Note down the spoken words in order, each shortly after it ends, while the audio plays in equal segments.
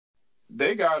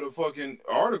they got a fucking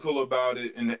article about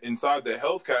it inside the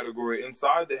health category,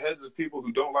 inside the heads of people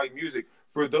who don't like music.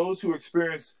 For those who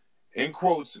experience, in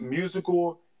quotes,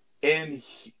 musical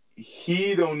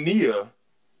anhedonia,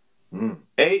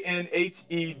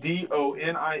 ANHEDONIE.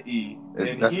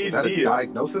 Is that a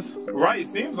diagnosis? Right,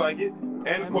 seems like it.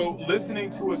 End quote. Listening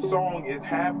to a song is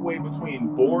halfway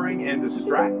between boring and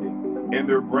distracting, and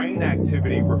their brain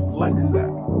activity reflects that.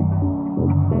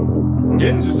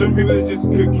 Yeah, just some people that just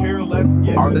could care less.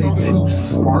 Yeah, are they too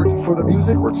smart for the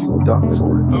music or too dumb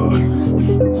for it?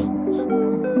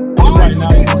 Why do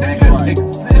these niggas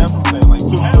exist?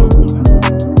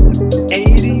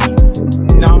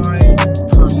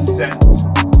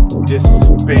 89%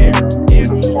 despair and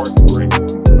heartbreak.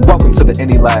 Welcome to the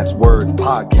Any Last Words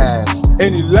podcast.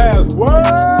 Any last words?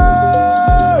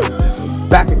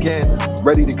 Back again,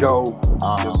 ready to go.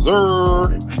 Yes,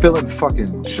 sir. Feeling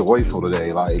fucking joyful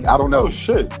today. Like, I don't know. Oh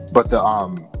shit! But the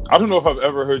I don't know if I've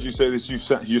ever heard you say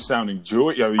that you're sounding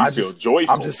joyful. I mean, feel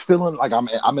joyful. I'm just feeling like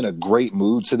I'm in a great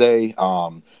mood today.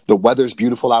 The weather's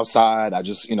beautiful outside. I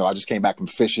just came back from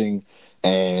fishing,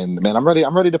 and man, I'm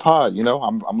ready to pod.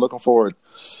 I'm looking forward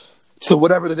to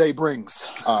whatever the day brings.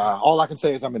 All I can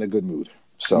say is I'm in a good mood.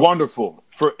 So wonderful.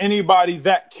 For anybody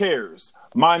that cares,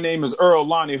 my name is Earl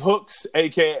Lonnie Hooks,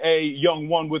 aka Young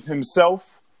One with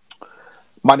himself.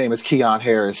 My name is Keon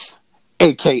Harris,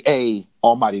 aka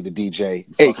Almighty the DJ,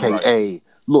 aka right.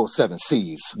 Lil 7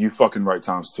 C's. You fucking right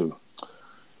times two.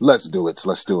 Let's do it.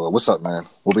 What's up, man?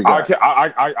 What we got?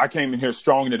 I came in here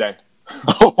strong today.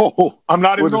 Oh, I'm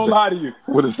not even gonna lie to you.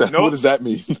 What is that? Nope. What does that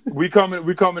mean? We coming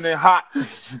in hot.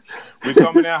 We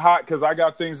coming in hot because I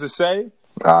got things to say.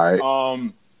 All right.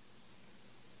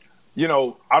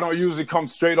 I don't usually come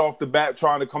straight off the bat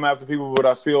trying to come after people, but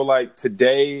I feel like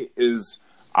today is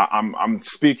I'm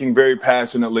speaking very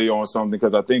passionately on something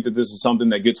because I think that this is something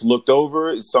that gets looked over.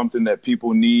 It's something that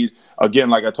people need. Again,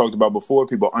 like I talked about before,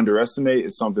 people underestimate.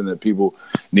 It's something that people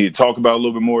need to talk about a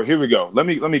little bit more. Here we go. Let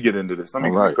me get into this. Let me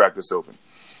crack this open.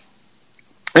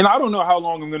 And I don't know how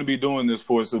long I'm going to be doing this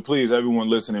for, so please, everyone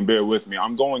listening, bear with me.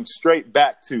 I'm going straight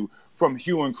back to From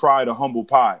Hue and Cry to Humble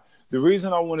Pie. The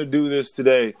reason I want to do this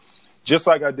today, just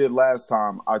like I did last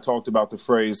time, I talked about the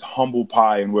phrase humble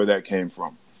pie and where that came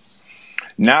from.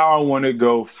 Now I want to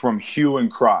go from hue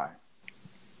and cry.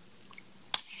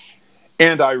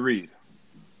 And I read.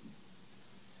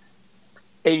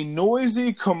 A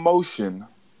noisy commotion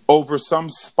over some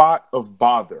spot of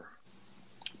bother.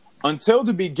 Until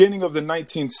the beginning of the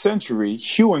 19th century,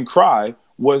 hue and cry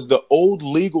was the old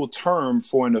legal term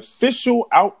for an official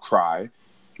outcry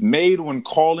made when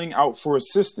calling out for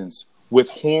assistance with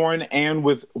horn and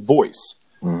with voice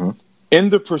in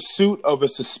the pursuit of a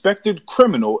suspected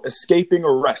criminal escaping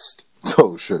arrest.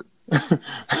 Oh, shit.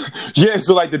 Yeah,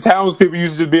 so like the townspeople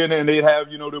used to be in there and they'd have,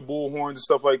 their bullhorns and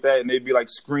stuff like that. And they'd be like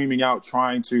screaming out,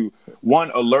 trying to,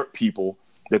 one, alert people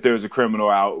that there's a criminal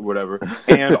out or whatever.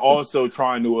 And also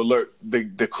trying to alert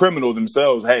the criminal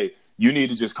themselves, hey, you need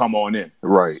to just come on in.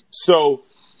 Right. So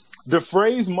the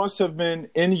phrase must have been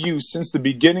in use since the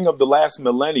beginning of the last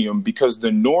millennium because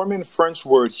the Norman French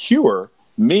word hewer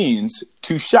means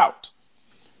to shout.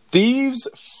 Thieves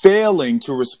failing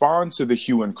to respond to the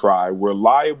hue and cry were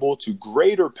liable to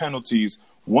greater penalties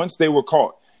once they were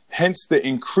caught, hence the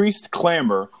increased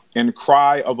clamor and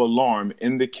cry of alarm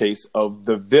in the case of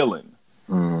the villain.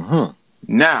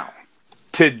 Now,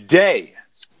 today,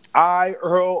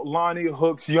 Earl Lonnie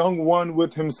Hooks, Young One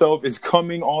with himself, is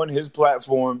coming on his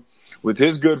platform with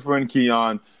his good friend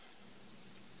Keon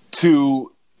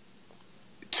to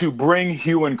bring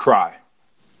hue and cry.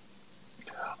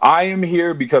 I am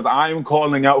here because I am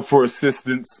calling out for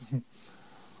assistance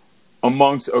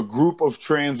amongst a group of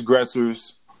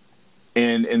transgressors,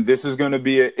 and this is going to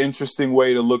be an interesting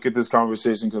way to look at this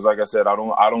conversation because, like I said, I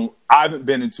haven't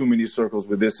been in too many circles,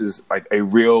 but this is like a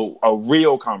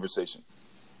real conversation.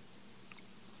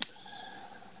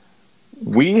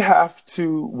 We have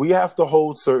to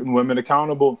hold certain women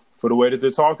accountable for the way that they're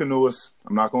talking to us.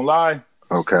 I'm not gonna lie.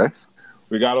 Okay.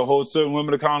 We got to hold certain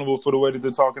women accountable for the way that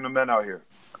they're talking to men out here.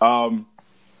 And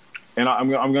I'm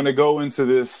going to go into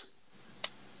this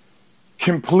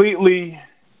completely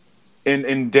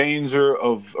in danger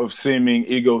of seeming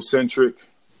egocentric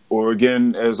or,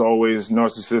 again, as always,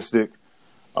 narcissistic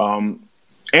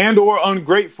and or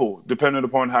ungrateful, depending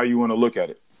upon how you want to look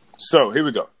at it. So here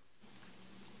we go.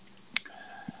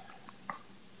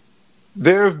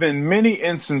 There have been many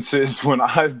instances when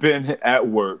I've been at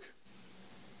work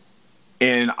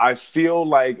and I feel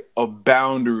like a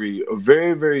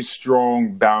very, very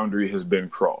strong boundary has been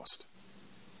crossed.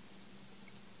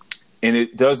 And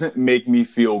it doesn't make me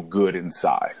feel good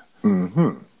inside.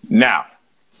 Now,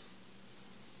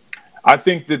 I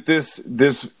think that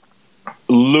this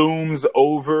looms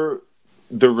over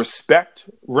the respect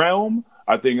realm.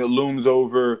 I think it looms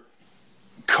over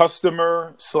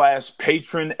customer /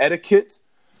 patron etiquette.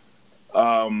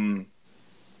 A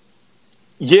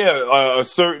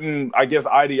certain, I guess,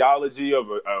 ideology of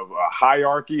a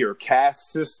hierarchy or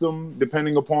caste system,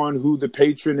 depending upon who the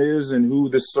patron is and who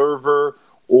the server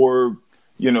or,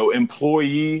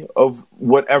 employee of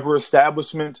whatever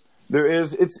establishment there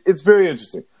is. It's very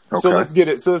interesting. Okay. So let's get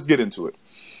into it.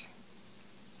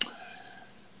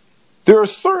 There are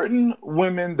certain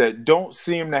women that don't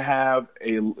seem to have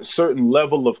a certain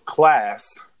level of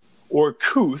class or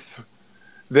couth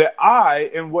that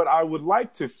and what I would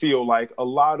like to feel like a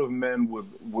lot of men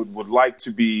would like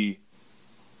to be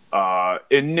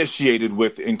initiated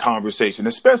with in conversation,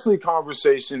 especially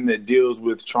conversation that deals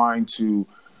with trying to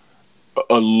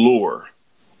allure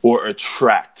or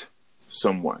attract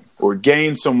someone or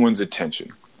gain someone's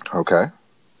attention. Okay.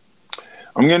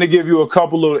 I'm going to give you a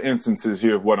couple little instances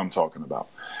here of what I'm talking about.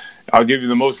 I'll give you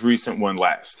the most recent one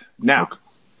last. Now,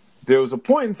 there was a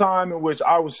point in time in which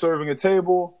I was serving a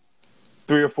table,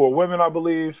 3 or 4 women, I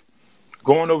believe,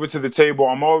 going over to the table.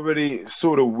 I'm already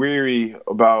sort of weary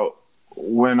about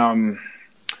when I'm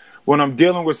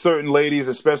dealing with certain ladies,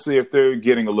 especially if they're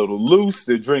getting a little loose,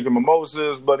 they're drinking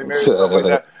mimosas, Bloody Marys, stuff like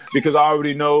that, because I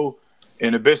already know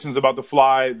inhibition's about to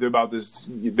fly. They're going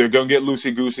to get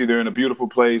loosey-goosey. They're in a beautiful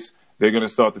place. They're going to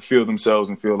start to feel themselves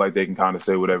and feel like they can kind of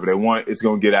say whatever they want. It's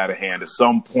going to get out of hand at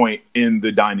some point in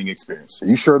the dining experience. Are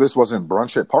you sure this wasn't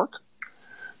brunch at Park?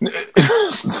 But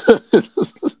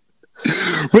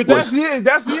that's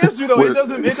the issue, though.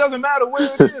 It doesn't matter where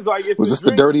it is. Like, if was this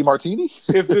the dirty martini?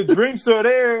 If the drinks are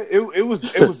there, it was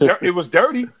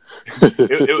dirty.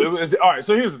 It was all right.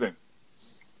 So here's the thing: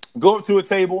 go up to a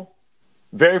table.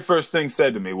 Very first thing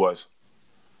said to me was,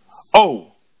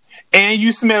 "Oh, and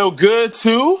you smell good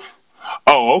too."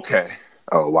 Oh, okay.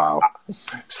 Oh, wow.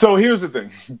 So here's the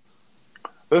thing.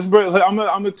 I'm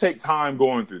gonna take time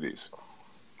going through these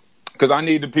because I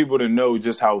need the people to know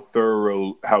just how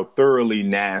thoroughly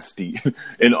nasty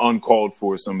and uncalled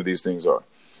for some of these things are.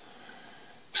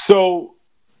 So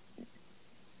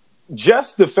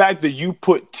just the fact that you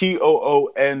put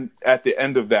TOON at the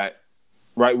end of that,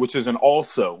 right, which is an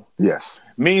also, yes,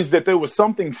 means that there was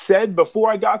something said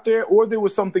before I got there, or there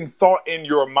was something thought in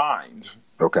your mind.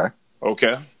 Okay.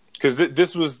 Because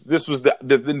this was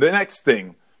the next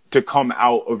thing to come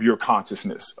out of your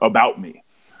consciousness about me.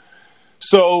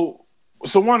 So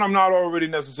one, I'm not already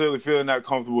necessarily feeling that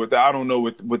comfortable with that. I don't know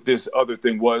what this other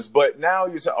thing was, but now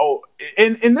you say, oh,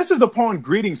 and this is upon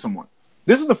greeting someone.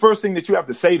 This is the first thing that you have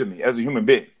to say to me as a human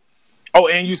being. Oh,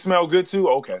 and you smell good too?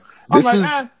 Okay.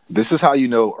 This is how you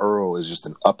know Earl is just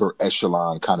an upper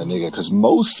echelon kind of nigga, because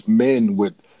most men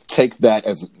would take that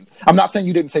as, I'm not saying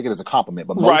you didn't take it as a compliment,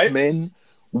 but most men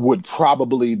would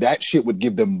probably, that shit would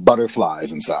give them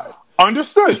butterflies inside.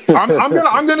 Understood.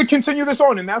 I'm gonna continue this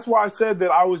on, and that's why I said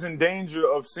that I was in danger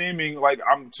of seeming like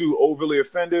I'm too overly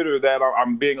offended or that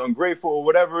I'm being ungrateful or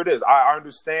whatever it is. I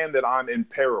understand that I'm in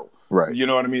peril. Right. You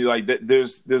know what I mean? Like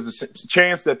there's a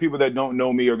chance that people that don't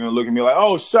know me are gonna look at me like,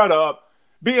 oh, shut up.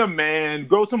 Be a man,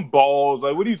 grow some balls.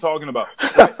 Like, what are you talking about?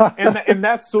 Right? and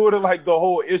that's sort of like the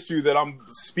whole issue that I'm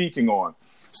speaking on.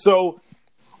 So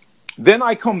then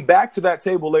I come back to that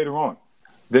table later on.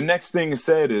 The next thing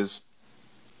said is,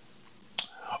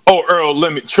 oh,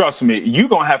 Earl, trust me, you're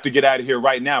going to have to get out of here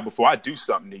right now before I do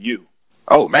something to you.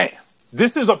 Oh, man.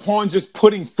 This is upon just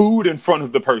putting food in front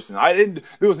of the person.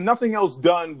 There was nothing else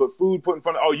done but food put in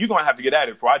front of, oh, you're going to have to get out of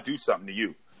here before I do something to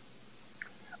you.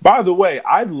 By the way,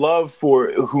 I'd love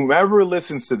for whomever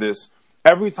listens to this,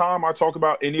 every time I talk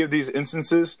about any of these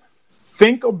instances,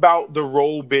 think about the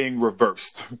role being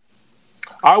reversed.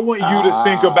 I want you to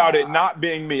think about it not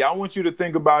being me. I want you to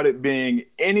think about it being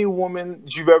any woman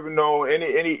that you've ever known,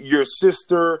 any your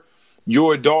sister,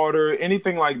 your daughter,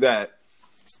 anything like that,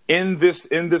 in this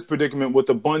predicament with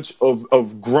a bunch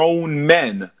of grown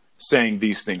men saying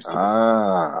these things to them.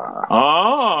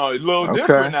 A little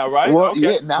different now, right? Well,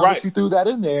 yeah, now that you threw that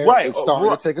in there, it's starting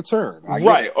to take a turn.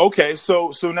 Right. Okay.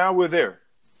 So now we're there.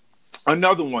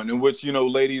 Another one in which,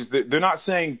 ladies, they're not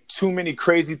saying too many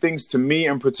crazy things to me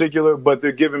in particular, but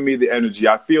they're giving me the energy.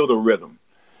 I feel the rhythm.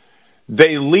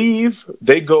 They leave.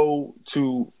 They go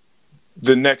to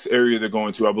the next area they're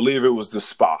going to. I believe it was the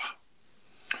spa.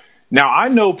 Now, I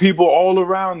know people all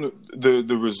around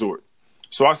the resort,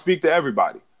 so I speak to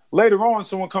everybody. Later on,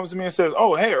 someone comes to me and says,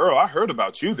 oh, hey, Earl, I heard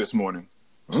about you this morning.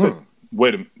 I said,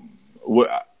 wait a minute.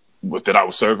 What that I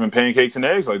was serving pancakes and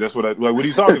eggs? Like, that's what what are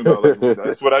you talking about? Like,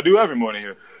 that's what I do every morning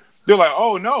here. They're like,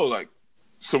 oh, no, like,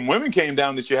 some women came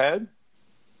down that you had.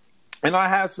 And I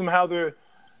asked them how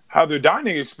their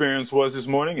dining experience was this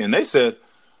morning, and they said,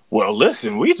 "Well,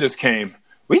 listen, we just came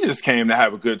to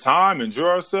have a good time, enjoy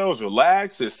ourselves,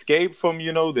 relax, escape from,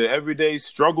 the everyday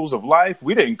struggles of life.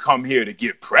 We didn't come here to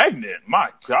get pregnant. My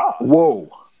God." Whoa.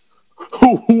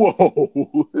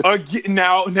 Whoa. Again,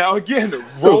 now again,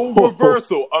 role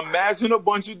reversal. Imagine a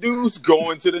bunch of dudes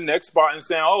going to the next spot and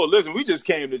saying, "Oh, listen, we just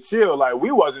came to chill. Like, we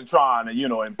wasn't trying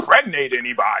to, impregnate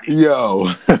anybody."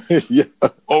 Yo. Yeah.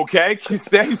 Okay,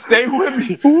 stay with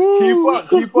me.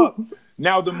 Keep up.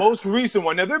 Now, the most recent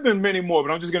one, now there have been many more,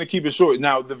 but I'm just going to keep it short.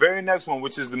 Now, the very next one,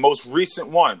 which is the most recent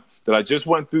one that I just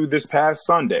went through this past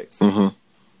Sunday,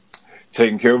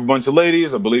 taking care of a bunch of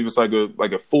ladies. I believe it's like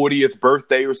a 40th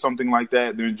birthday or something like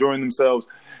that. They're enjoying themselves.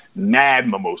 Mad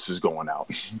mimosas going out.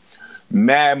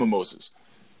 Mad mimosas.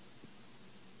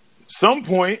 Some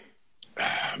point,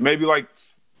 maybe like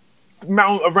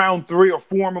around 3 or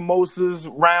 4 mimosas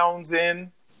rounds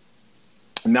in,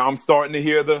 now I'm starting to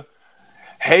hear the,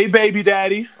 "Hey, baby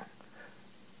daddy."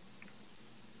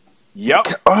 Yep.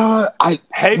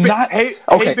 Hey,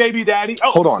 baby daddy.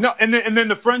 Oh, hold on. No, and then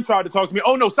the friend tried to talk to me.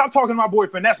 "Oh no, stop talking to my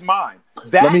boyfriend. That's mine.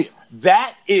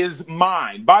 That is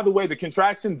mine." By the way, the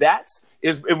contraction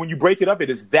and when you break it up, it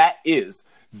is that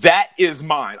is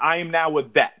mine. I am now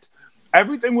with that.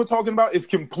 Everything we're talking about is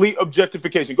complete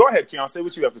objectification. Go ahead, Keon. Say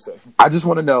what you have to say. I just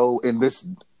want to know, in this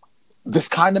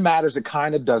kind of matters. It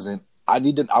kind of doesn't. I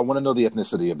want to know the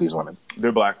ethnicity of these women.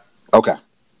 They're black. Okay.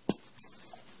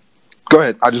 Go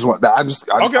ahead. I just want that.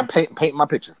 Okay. I'm painting my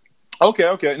picture.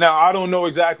 Okay. Now, I don't know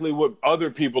exactly what other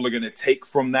people are going to take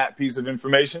from that piece of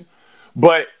information,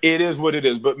 but it is what it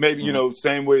is. But maybe,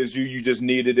 same way as you just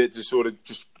needed it to sort of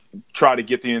just try to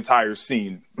get the entire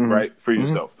scene right for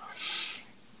yourself.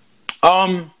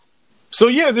 So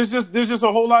yeah, there's just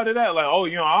a whole lot of that. Like, "Oh,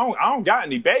 I don't got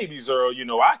any babies," or,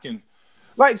 "I can,"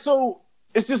 like, so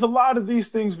it's just a lot of these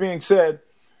things being said.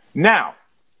 Now,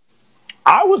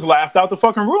 I was laughed out the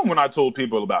fucking room when I told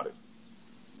people about it.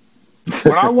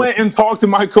 When I went and talked to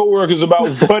my coworkers about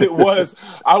what it was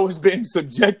I was being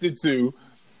subjected to,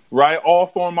 right,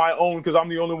 off on my own, because I'm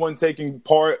the only one taking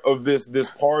part of this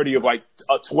party of like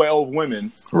 12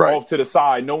 women off to the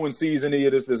side. No one sees any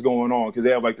of this that's going on because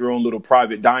they have like their own little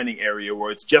private dining area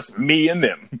where it's just me and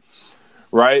them,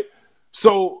 right?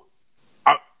 So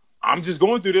I'm just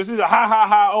going through this. It's a ha, ha,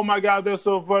 ha. Oh, my God, they're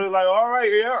so funny. Like, all right,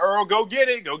 yeah, Earl, go get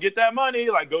it. Go get that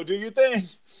money. Like, go do your thing.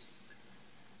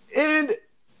 And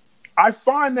I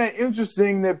find that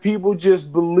interesting that people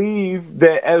just believe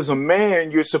that as a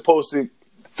man, you're supposed to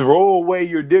throw away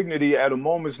your dignity at a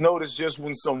moment's notice just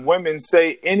when some women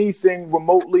say anything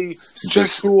remotely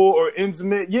sexual or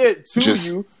intimate, to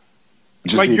you.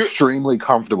 Just like, be extremely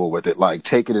comfortable with it. Like,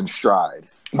 take it in stride.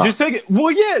 Just take it.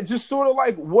 Well, yeah, just sort of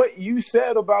like what you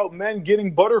said about men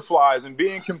getting butterflies and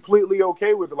being completely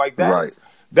okay with it. Like,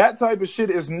 that type of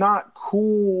shit is not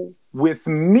cool with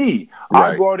me.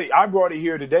 Right. I brought it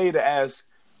here today to ask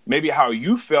maybe how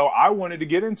you felt. I wanted to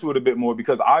get into it a bit more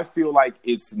because I feel like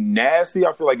it's nasty.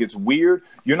 I feel like it's weird.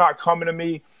 You're not coming to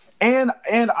me, and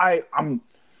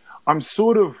I'm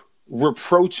sort of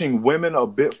reproaching women a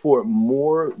bit for it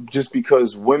more just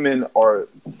because women are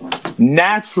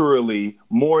naturally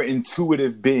more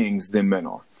intuitive beings than men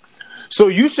are. So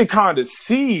you should kind of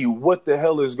see what the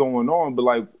hell is going on. But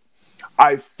like,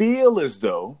 I feel as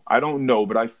though, I don't know,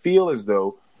 but I feel as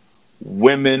though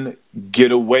women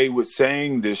get away with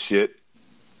saying this shit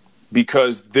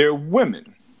because they're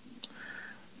women.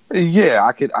 Yeah,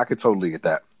 I could totally get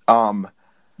that.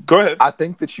 Go ahead. I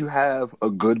think that you have a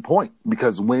good point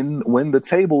because when the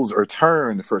tables are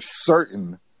turned for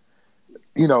certain,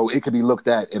 it could be looked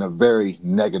at in a very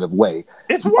negative way.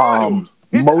 It's wild.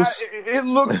 It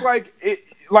looks like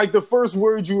like the first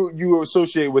word you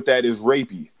associate with that is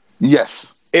rapey.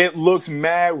 Yes. It looks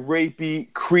mad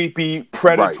rapey, creepy,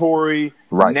 predatory,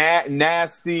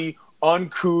 nasty,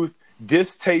 uncouth,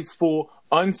 distasteful,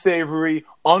 unsavory,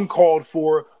 uncalled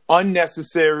for,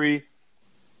 unnecessary.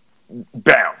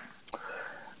 Bam.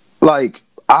 Like,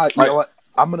 you know what?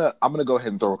 I'm gonna go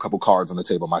ahead and throw a couple cards on the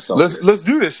table myself. Let's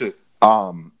do this shit.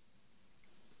 And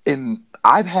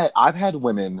I've had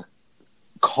women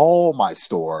call my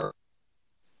store,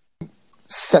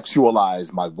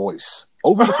 sexualize my voice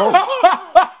over the phone.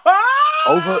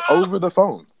 over the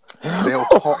phone.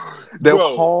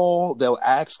 They'll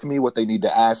ask me what they need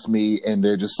to ask me, and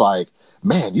they're just like,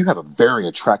 "Man, you have a very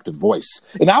attractive voice."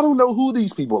 And I don't know who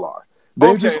these people are.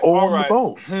 They're just on the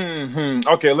phone.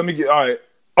 Okay, let me get all right.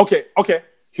 Okay.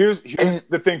 Here's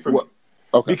the thing for me.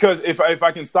 Okay. Because if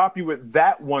I can stop you with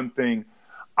that one thing,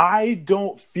 I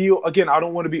don't feel, again,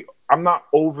 I'm not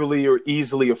overly or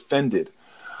easily offended.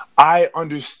 I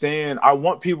understand. I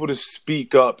want people to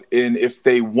speak up, and if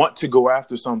they want to go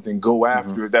after something, go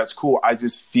after it. That's cool. I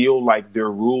just feel like there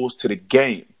are rules to the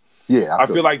game. Yeah, I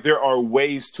feel like there are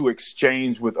ways to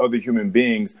exchange with other human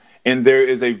beings, and there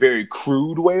is a very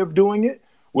crude way of doing it,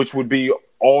 which would be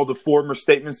all the former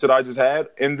statements that I just had,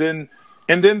 and then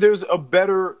there's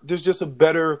just a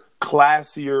better,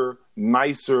 classier,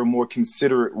 nicer, more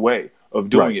considerate way of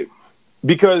doing it,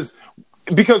 because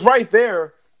right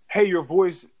there, hey, your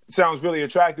voice sounds really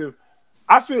attractive.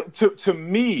 I feel to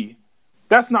me,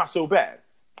 that's not so bad.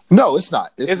 No, it's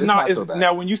not. It's not so bad.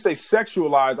 Now, when you say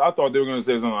sexualized, I thought they were going to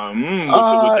say something like,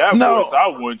 with that voice, I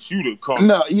want you to come.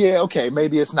 No, yeah, okay.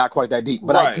 Maybe it's not quite that deep.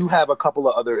 But I do have a couple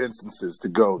of other instances to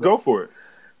go. Go for it.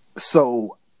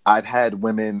 So I've had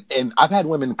women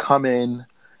come in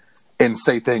and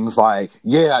say things like,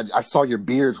 yeah, I saw your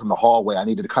beard from the hallway. I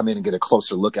needed to come in and get a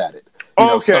closer look at it. You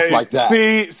know, stuff like that.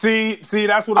 See,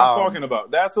 that's what I'm talking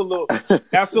about. That's a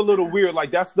little weird.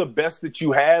 Like, that's the best that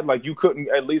you had. Like, you couldn't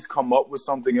at least come up with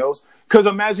something else. Because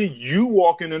imagine you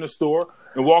walking in a store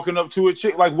and walking up to a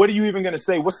chick. Like, what are you even going to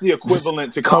say? What's the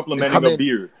equivalent to complimenting a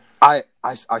beard? I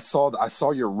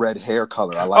saw your red hair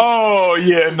color. I like. Oh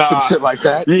yeah, nah. Some shit like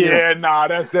that. Yeah, nah.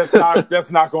 That's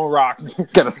not gonna rock.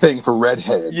 Got a thing for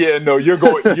redheads. Yeah, no. You're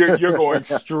going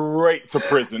straight to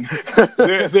prison.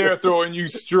 They're throwing you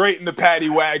straight in the paddy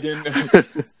wagon,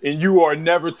 and you are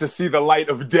never to see the light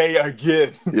of day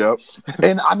again. Yep.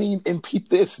 And I mean, and peep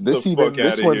this. This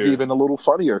one's even a little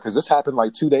funnier because this happened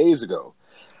like 2 days ago.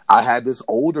 I had this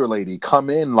older lady come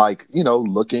in, like, you know,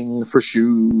 looking for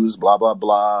shoes, blah, blah,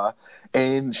 blah.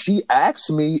 And she asked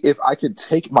me if I could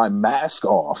take my mask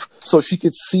off so she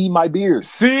could see my beard.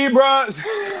 See, bro?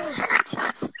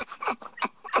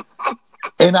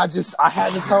 And I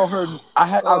had to tell her, I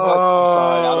was like, I'm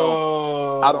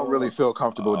sorry, I don't really feel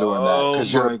comfortable doing that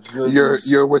because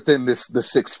you're within the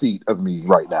 6 feet of me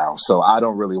right now. So I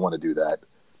don't really want to do that.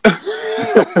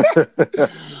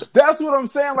 That's what I'm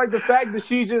saying. Like, the fact that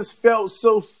she just felt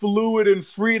so fluid and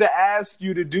free to ask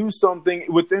you to do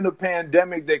something within a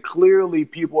pandemic that clearly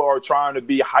people are trying to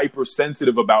be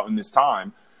hypersensitive about in this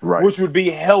time, right? Which would be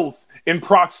health in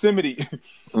proximity,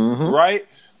 right?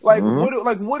 Like,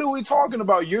 what are we talking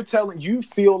about? You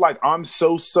feel like I'm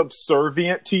so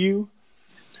subservient to you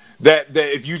that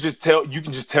if you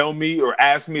can just tell me or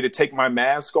ask me to take my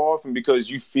mask off, and because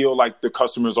you feel like the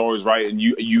customer's always right, and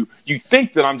you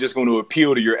think that I'm just going to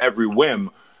appeal to your every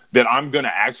whim, that I'm going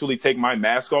to actually take my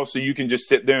mask off so you can just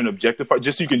sit there and objectify,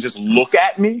 just so you can just look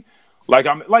at me like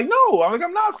I'm like, no,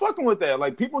 I'm not fucking with that.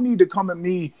 Like, people need to come at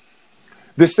me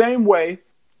the same way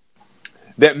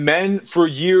that men for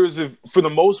years for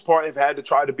the most part have had to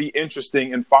try to be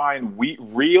interesting and find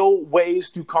real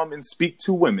ways to come and speak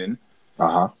to women.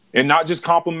 And not just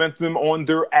compliment them on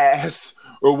their ass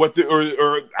or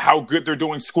or how good they're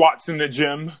doing squats in the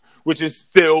gym, which is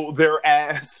still their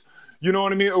ass. You know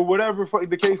what I mean? Or whatever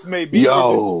the case may be.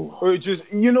 Or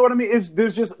just, you know what I mean?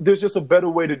 There's just a better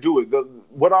way to do it.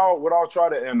 What I'll try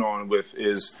to end on with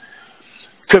is,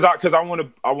 because I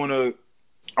want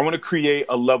to create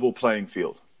a level playing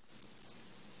field.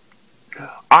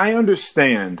 I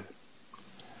understand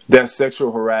that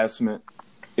sexual harassment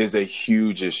is a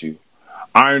huge issue.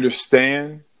 I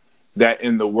understand that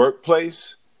in the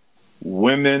workplace,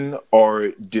 women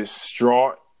are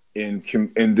distraught and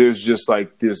there's just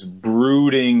like this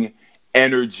brooding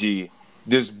energy,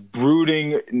 this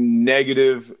brooding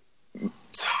negative,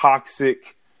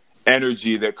 toxic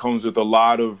energy that comes with a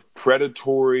lot of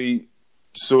predatory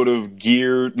sort of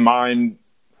mind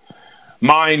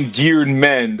geared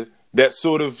men that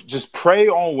sort of just prey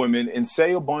on women and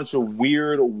say a bunch of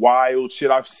weird, wild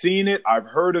shit. I've seen it. I've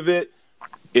heard of it.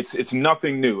 It's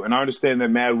nothing new. And I understand that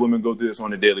mad women go through this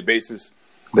on a daily basis.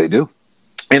 They do.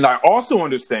 And I also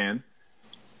understand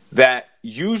that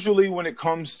usually when it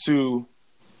comes to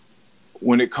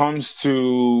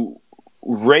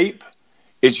rape,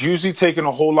 it's usually taken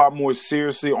a whole lot more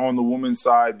seriously on the woman's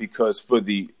side, because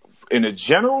in a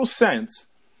general sense,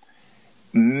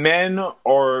 men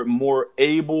are more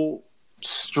able,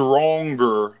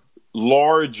 stronger,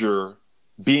 larger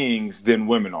beings than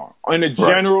women are, in a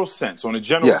general sense, on a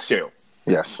general scale.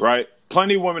 Yes. Right?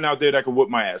 Plenty of women out there that can whoop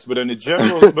my ass, but in a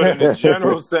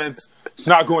general sense, it's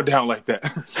not going down like that.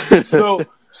 So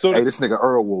hey, this nigga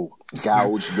Earl will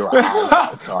gouge your eyes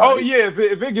out. All right? Oh yeah, if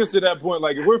it gets to that point,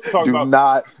 like if we're talking do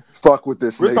not fuck with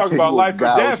this. We're talking about life or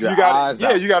death. You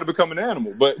got to become an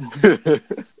animal. But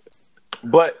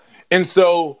and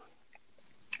so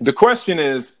the question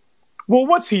is, well,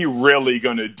 what's he really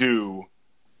gonna do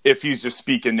if he's just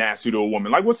speaking nasty to a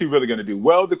woman? Like, what's he really gonna do?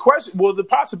 Well, the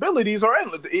possibilities are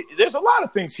endless. There's a lot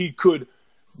of things he could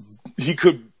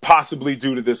possibly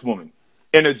do to this woman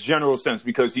in a general sense,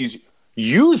 because he's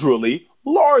usually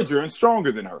larger and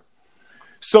stronger than her.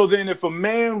 So then if a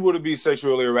man were to be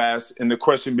sexually harassed and the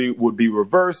question would be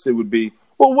reversed, it would be,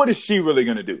 well, what is she really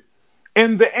going to do?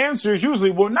 And the answer is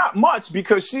usually, well, not much,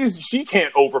 because she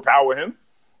can't overpower him.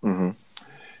 Mm-hmm.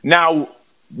 Now,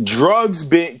 drugs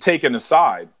being taken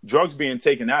aside, drugs being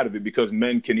taken out of it, because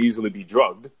men can easily be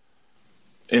drugged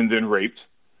and then raped.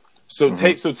 So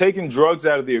taking drugs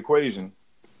out of the equation,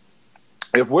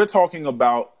 if we're talking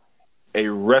about a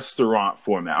restaurant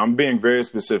format, I'm being very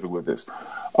specific with this.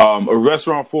 A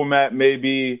restaurant format may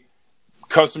be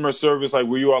customer service, like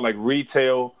where you are, like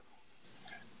retail.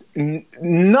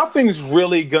 Nothing's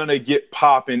really gonna get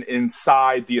popping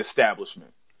inside the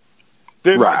establishment.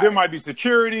 There might be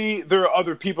security. There are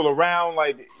other people around.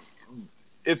 Like,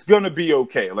 it's gonna be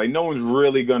okay. Like, no one's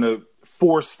really gonna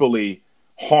forcefully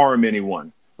harm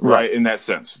anyone, right? In that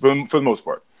sense, for the most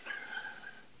part,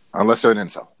 unless they're an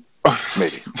incel,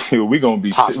 maybe. we're gonna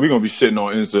be shitting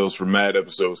on incels for mad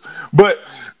episodes, but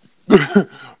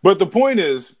the point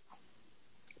is,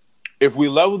 if we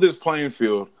level this playing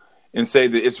field and say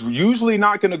that it's usually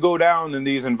not going to go down in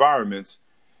these environments,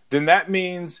 then that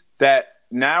means that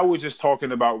now we're just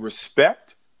talking about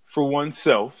respect for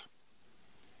oneself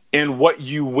and what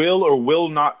you will or will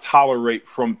not tolerate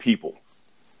from people.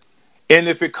 And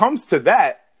if it comes to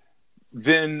that,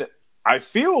 then I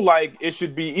feel like it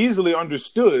should be easily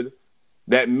understood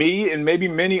that me and maybe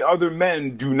many other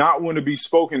men do not want to be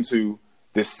spoken to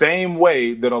the same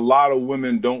way that a lot of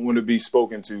women don't want to be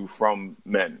spoken to from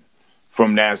men.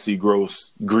 From nasty,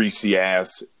 gross, greasy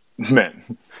ass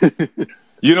men.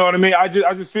 You know what I mean? I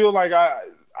just feel like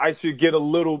I should get a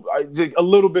little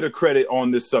bit of credit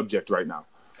on this subject right now.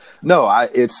 No,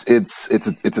 it's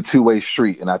a two-way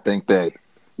street, and I think that,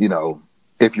 you know,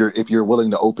 if you're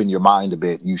willing to open your mind a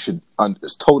bit, you should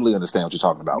totally understand what you're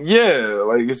talking about. Yeah,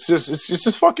 like it's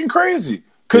just fucking crazy.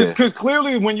 Because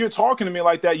clearly, when you're talking to me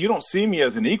like that, you don't see me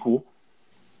as an equal.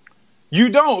 You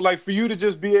don't. Like, for you to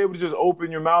just be able to just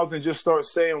open your mouth and just start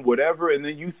saying whatever, and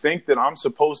then you think that I'm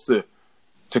supposed to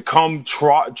come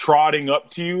trotting up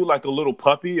to you like a little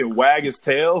puppy and wag his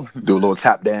tail. Do a little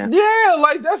tap dance. Yeah,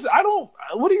 like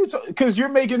what are you talking? Because you're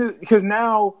making it, because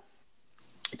now,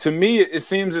 to me, it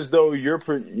seems as though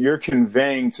you're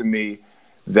conveying to me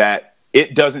that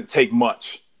it doesn't take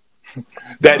much.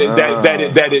 That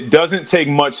it doesn't take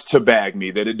much to bag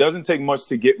me, that it doesn't take much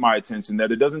to get my attention,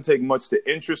 that it doesn't take much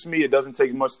to interest me, it doesn't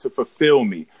take much to fulfill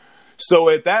me. So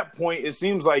at that point, it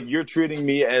seems like you're treating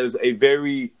me as a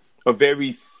very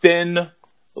thin,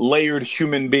 layered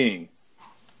human being,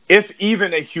 if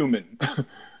even a human.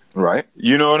 Right.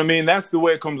 You know what I mean? That's the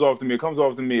way it comes off to me. It comes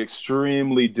off to me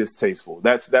extremely distasteful.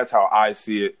 That's how I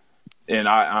see it, and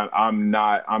I'm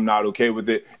not okay with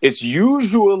it. It's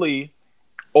usually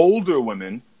older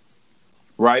women,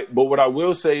 right? But what I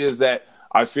will say is that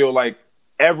I feel like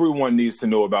everyone needs to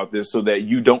know about this so that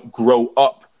you don't grow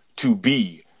up to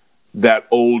be that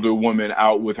older woman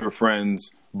out with her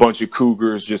friends, bunch of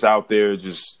cougars just out there,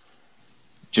 just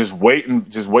waiting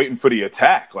for the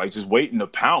attack, like just waiting to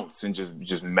pounce and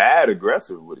just mad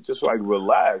aggressive with it. Just like,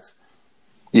 relax.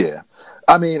 Yeah.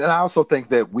 I mean, and I also think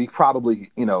that we could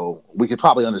probably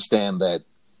understand that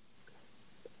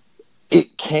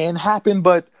it can happen,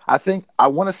 but I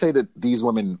want to say that these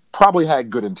women probably had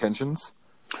good intentions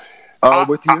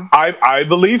with you. I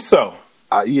believe so.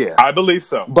 Yeah. I believe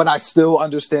so. But I still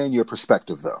understand your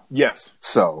perspective, though. Yes.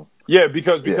 So. Yeah,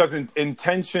 because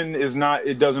intention is not,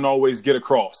 it doesn't always get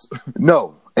across.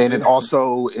 No. And it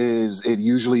also it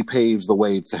usually paves the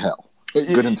way to hell.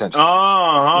 Good intentions.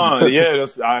 Yeah,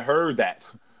 I heard that.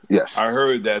 Yes. I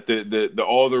heard that. The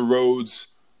all the roads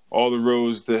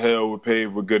to hell were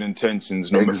paved with good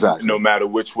intentions, no matter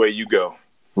which way you go.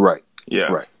 Right.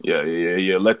 Yeah. Right.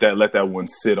 Yeah. Let that one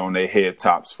sit on their head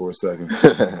tops for a second.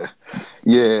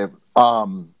 Yeah.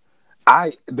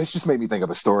 This just made me think of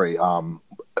a story.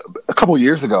 A couple of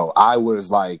years ago, I was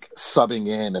like subbing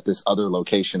in at this other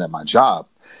location at my job,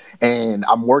 and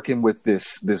I'm working with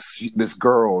this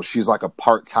girl. She's like a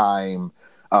part-time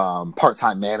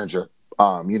manager.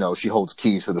 She holds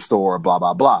keys to the store, blah,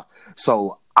 blah, blah.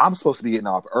 So I'm supposed to be getting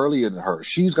off earlier than her.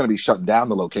 She's going to be shutting down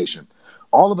the location.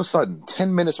 All of a sudden,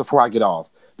 10 minutes before I get off,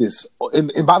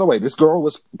 and by the way, this girl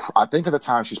was, I think at the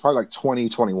time, she's probably like 20,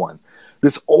 21.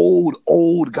 This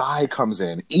old guy comes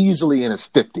in, easily in his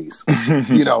 50s,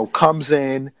 comes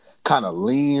in, kind of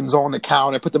leans on the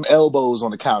counter, put them elbows on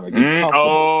the counter. He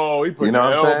put the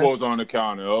elbows on the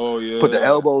counter. Oh, yeah. Put the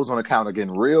elbows on the counter,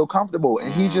 getting real comfortable.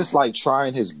 And he's just like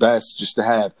trying his best just to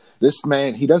have this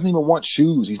man. He doesn't even want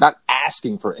shoes. He's not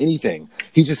asking for anything.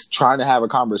 He's just trying to have a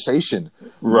conversation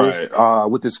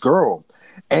with this girl.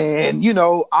 And, you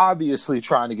know, obviously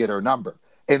trying to get her number.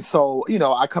 And so, you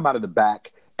know, I come out of the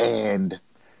back and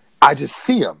I just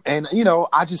see him. And, you know,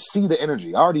 I just see the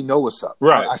energy. I already know what's up.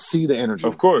 Right. I see the energy.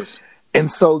 Of course. And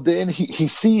so then he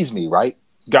sees me, right?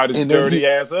 Got his And then dirty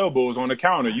ass elbows on the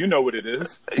counter. You know what it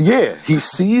is. Yeah, he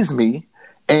sees me,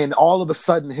 and all of a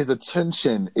sudden his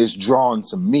attention is drawn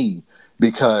to me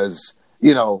because,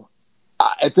 you know,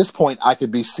 at this point I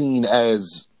could be seen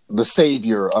as the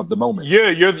savior of the moment. Yeah,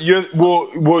 you're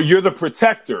you're the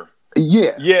protector.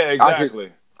 Yeah. Yeah,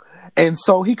 exactly. And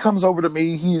so he comes over to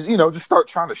me. He's, you know, just start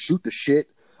trying to shoot the shit.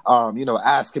 You know,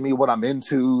 asking me what I'm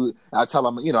into. I tell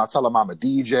him I'm a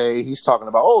DJ. He's talking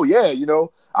about, oh yeah, you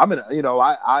know,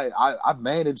 I've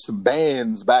managed some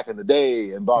bands back in the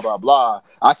day and blah blah blah.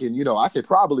 I could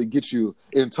probably get you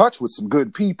in touch with some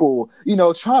good people, you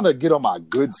know, trying to get on my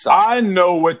good side. I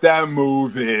know what that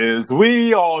move is.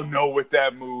 We all know what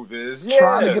that move is. Yeah.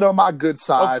 Trying to get on my good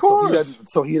side, Of course.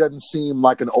 so he doesn't seem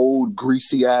like an old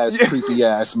greasy ass, creepy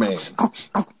ass man.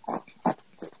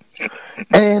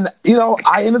 And, you know,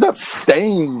 I ended up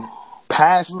staying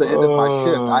past the end of my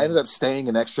shift. I ended up staying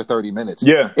an extra 30 minutes.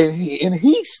 Yeah. And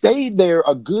he stayed there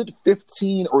a good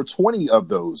 15 or 20 of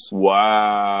those.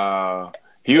 Wow.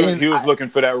 He was looking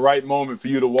for that right moment for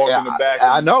you to walk in the back.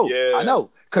 I know. Yeah. I know.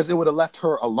 Because it would have left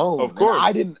her alone. Of course.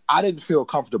 And I didn't feel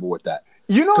comfortable with that.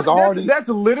 You know, that's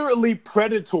literally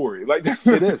predatory. Like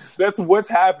it is. That's what's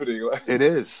happening. Like, it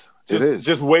is.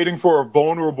 Just waiting for a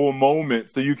vulnerable moment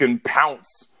so you can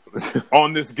pounce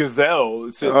on this gazelle.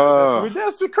 That's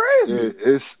crazy.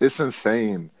 It's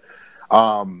insane.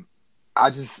 I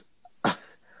just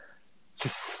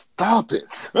stop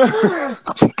it.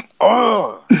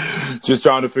 Just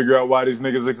trying to figure out why these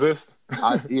niggas exist.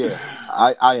 I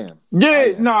am.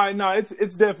 Yeah, no,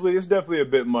 it's definitely a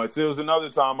bit much. There was another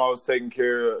time I was taking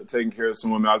care of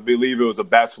some women. I believe it was a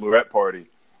bachelorette party.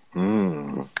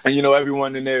 And you know,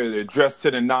 everyone in there, they're dressed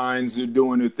to the nines, they're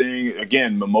doing their thing.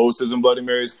 Again, mimosas and Bloody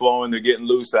Marys flowing, they're getting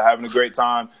loose, they're having a great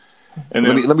time. And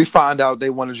then, let me find out they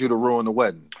wanted you to ruin the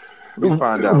wedding. Let me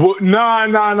find out. Well,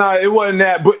 nah, it wasn't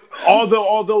that. But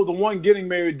although the one getting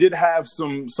married did have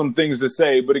some things to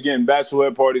say, but again,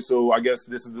 bachelorette party, so I guess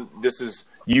this is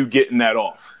you getting that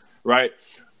off, right?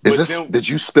 Did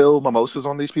you spill mimosas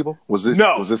on these people? Was this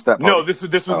that party? No, this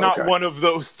was not one of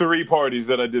those 3 parties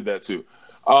that I did that to.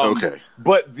 Okay.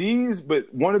 But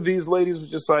one of these ladies was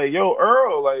just like, yo,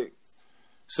 Earl, like,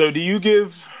 so do you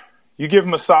give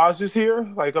massages here,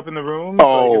 like up in the room?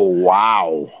 Oh, like,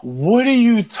 wow. What are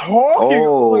you talking?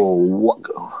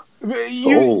 Oh,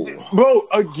 Bro,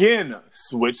 again,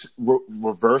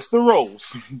 reverse the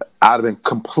roles. I'd have been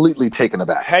completely taken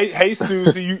aback. Hey,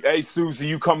 Susie,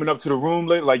 you coming up to the room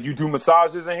late? Like, you do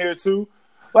massages in here too?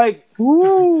 Like,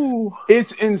 ooh,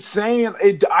 it's insane.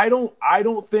 I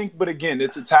don't think, but again,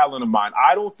 it's a talent of mine.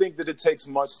 I don't think that it takes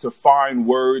much to find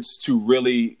words to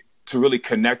really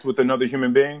connect with another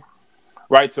human being,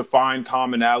 right? To find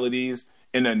commonalities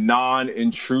in a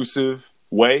non-intrusive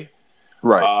way,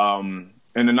 right?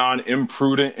 In a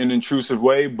non-imprudent and intrusive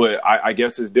way. But I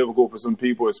guess it's difficult for some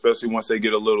people, especially once they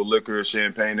get a little liquor,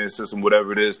 champagne in their system,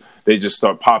 whatever it is, they just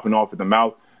start popping off at the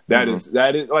mouth. That is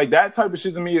like, that type of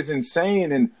shit to me is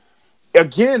insane. And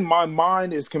again, my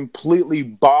mind is completely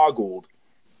boggled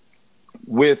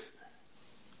with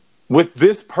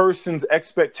this person's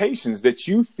expectations, that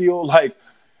you feel like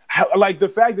the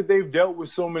fact that they've dealt with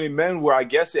so many men where I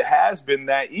guess it has been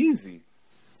that easy,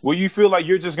 where you feel like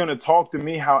you're just going to talk to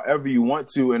me however you want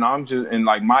to. And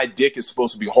like my dick is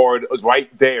supposed to be hard right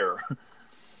there.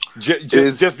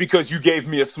 Just because you gave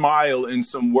me a smile and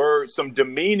some words, some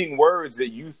demeaning words that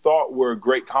you thought were a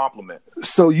great compliment.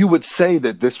 So you would say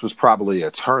that this was probably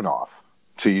a turnoff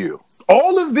to you?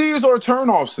 All of these are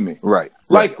turnoffs to me. Right.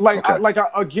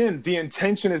 Again, the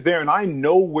intention is there, and I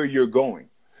know where you're going.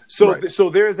 So, right. So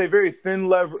there is a very thin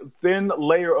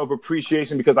layer of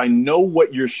appreciation because I know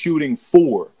what you're shooting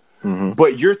for,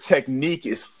 but your technique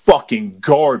is fucking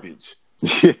garbage.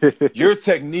 Your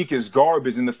technique is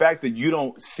garbage, and the fact that you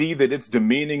don't see that it's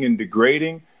demeaning and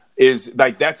degrading is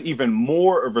like, that's even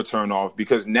more of a turn off,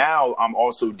 because now I'm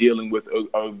also dealing with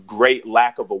a great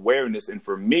lack of awareness, and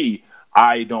for me,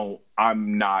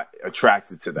 I'm not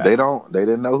attracted to that. They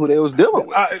didn't know who they was dealing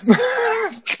with.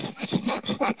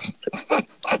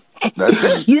 That's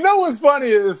it. You know what's funny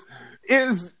is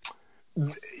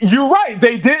You're right.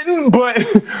 They didn't, but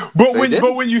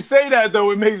didn't? when you say that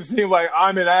though, it makes it seem like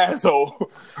I'm an asshole.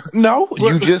 No,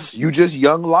 you just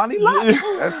young Lonnie Lott.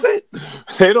 That's it.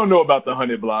 They don't know about the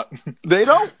 100 block. They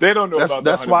don't. They don't know about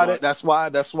That's the 100 why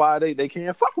block. that's why they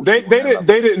can't fuck with They you.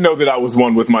 they didn't know that I was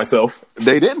one with myself.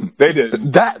 They didn't. They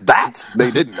didn't. That they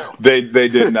didn't know. They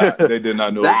did not. They did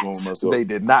not know I was one with That myself. they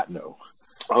did not know.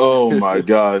 Oh my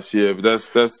gosh, yeah, but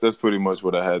that's pretty much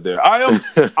what I had there. I'm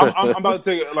about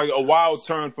to take like a wild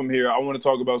turn from here. I want to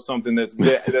talk about something that's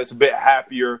a bit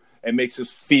happier and makes us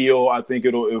feel. I think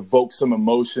it'll evoke some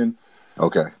emotion.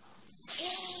 Okay.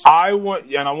 I want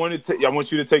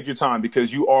you to take your time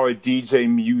because you are a DJ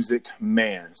music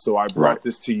man. So I brought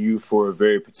this to you for a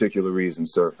very particular reason,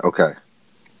 sir. Okay.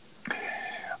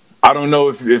 I don't know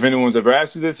if anyone's ever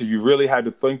asked you this, if you really had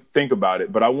to think about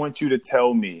it, but I want you to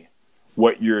tell me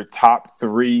what your top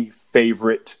 3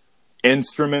 favorite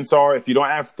instruments are. If you don't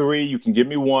have 3, you can give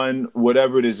me 1,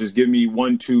 whatever it is. Just give me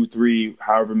 1, 2, 3,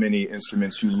 however many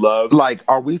instruments you love. Like,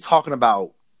 are we talking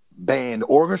about band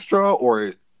orchestra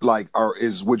or like,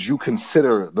 would you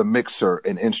consider the mixer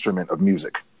an instrument of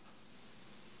music?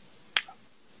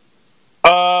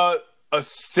 A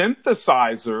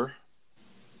synthesizer,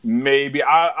 maybe.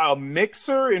 A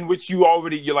mixer in which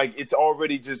you're like, it's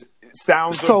already just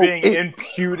sounds are being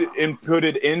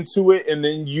inputted into it, and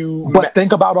then you. But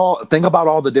think about all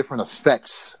the different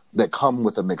effects that come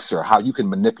with a mixer. How you can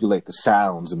manipulate the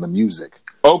sounds and the music.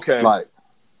 Okay. Like.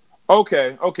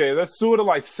 Okay. That's sort of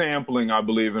like sampling, I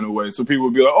believe, in a way. So people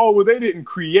would be like, "Oh, well, they didn't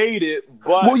create it,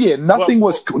 but nothing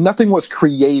was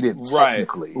created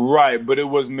technically, right? But it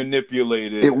was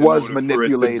manipulated. It was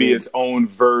manipulated for it to be its own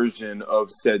version of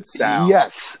said sound.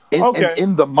 Yes.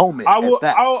 In the moment, I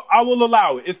will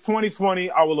allow it. It's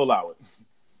 2020. I will allow it.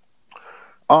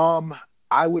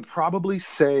 I would probably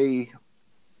say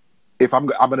if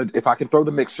I can throw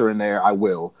the mixer in there, I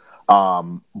will.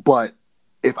 But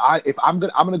I'm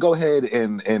gonna go ahead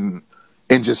and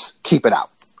just keep it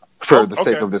out for the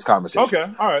sake of this conversation.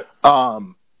 Okay, all right.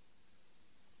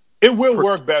 It will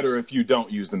work better if you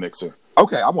don't use the mixer.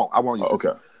 Okay, I won't use it.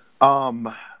 Okay.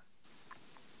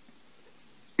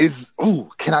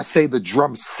 Can I say the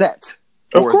drum set?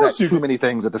 Of Or course is that too many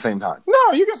things at the same time?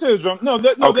 No, you can say the drum. No,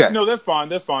 that's fine.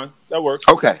 That's fine. That works.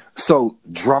 Okay, so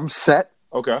drum set.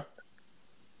 Okay.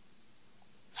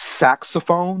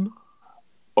 Saxophone.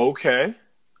 Okay.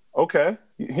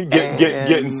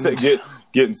 Getting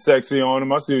sexy on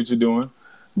him. I see what you're doing.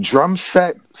 Drum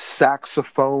set,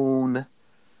 saxophone,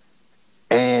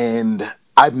 and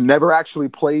I've never actually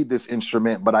played this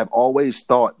instrument, but I've always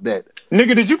thought that.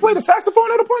 Nigga, did you play the saxophone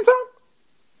at a point in time?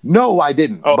 No, I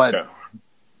didn't. Okay.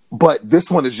 But this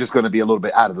one is just going to be a little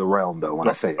bit out of the realm, though, when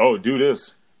I say it. Oh, do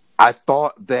this. I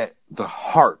thought that the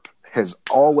harp has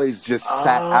always just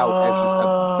sat out as just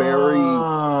a very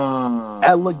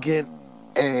elegant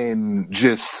and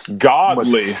just godly,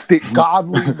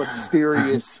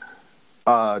 mysterious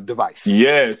device.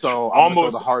 Yeah, so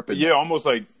almost the harp. Almost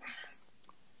like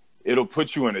it'll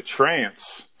put you in a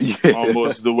trance. Yeah.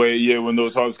 Almost the way when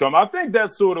those harps come. I think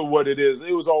that's sort of what it is.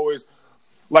 It was always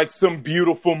like some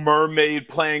beautiful mermaid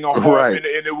playing a harp, right. and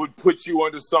it would put you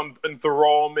under some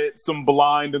enthrallment, some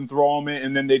blind enthrallment,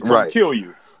 and then they'd come kill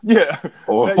you. Yeah,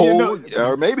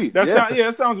 or maybe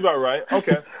that sounds about right.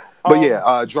 Okay,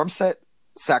 but drum set,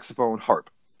 saxophone,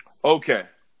 harp. Okay,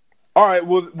 all right.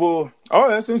 Well. Oh,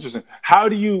 that's interesting. How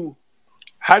do you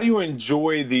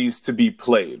enjoy these to be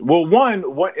played? Well,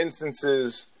 what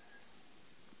instances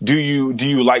do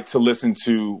you like to listen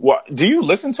to? What do you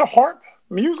listen to harp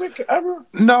music ever?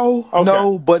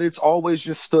 No, but it's always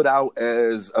just stood out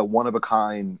as a one of a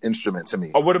kind instrument to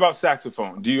me. Oh, what about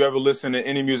saxophone? Do you ever listen to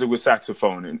any music with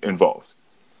saxophone involved?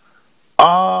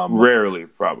 Rarely,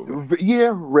 probably.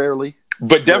 Yeah, rarely.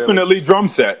 But definitely drum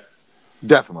set.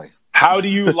 Definitely. How do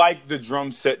you like the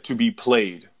drum set to be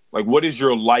played? Like, what is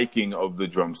your liking of the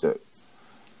drum set?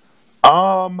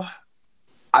 I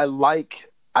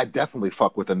definitely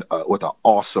fuck with an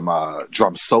awesome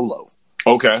drum solo.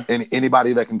 Okay. And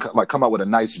anybody that can come up with a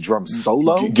nice drum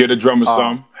solo, get a drummer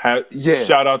some. Yeah.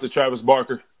 Shout out to Travis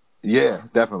Barker. Yeah,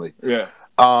 definitely. Yeah.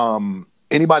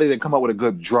 Anybody that come up with a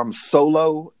good drum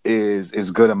solo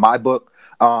is good in my book.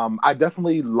 I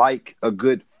definitely like a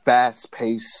good fast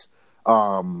pace,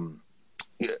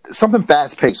 something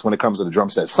fast paced when it comes to the drum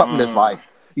set. Something that's like,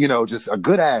 just a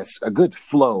good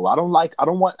flow. I don't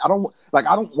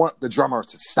want the drummer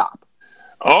to stop.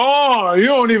 Oh, you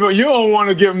don't want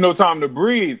to give him no time to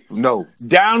breathe. No.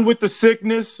 Down with the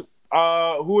Sickness.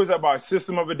 Who is that by?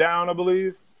 System of a Down, I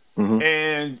believe.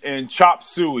 Mm-hmm. And Chop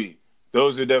Suey.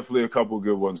 Those are definitely a couple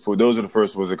good ones. Those are the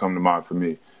first ones that come to mind for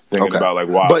me. Thinking Okay. about like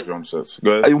wild But- drum sets.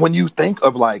 Go ahead. When you think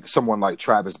of like someone like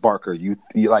Travis Barker,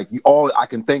 all I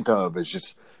can think of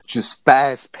is just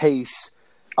fast pace,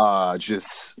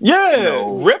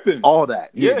 Ripping all that.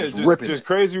 Yeah, just just ripping. just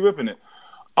crazy ripping it.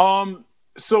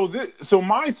 So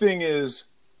my thing is,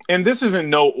 and this is in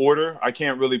no order. I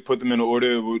can't really put them in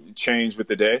order. It would change with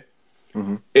the day.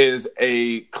 Mm-hmm. Is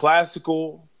a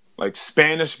classical like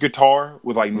Spanish guitar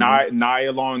with like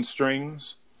nylon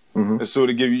strings. Mm-hmm. It sort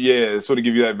of give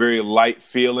you that very light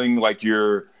feeling, like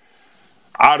you're,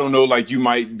 I don't know, like you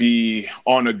might be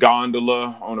on a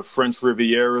gondola on a French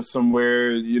Riviera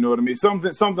somewhere. You know what I mean?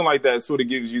 Something like that sort of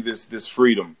gives you this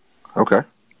freedom. Okay.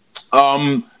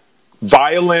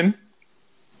 Violin.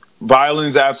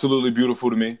 Violin's absolutely beautiful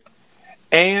to me.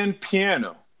 And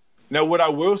piano. Now, what I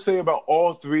will say about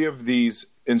all three of these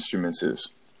instruments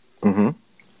is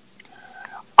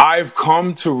I've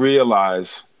come to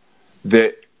realize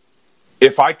that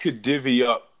if I could divvy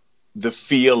up the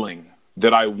feeling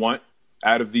that I want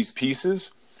out of these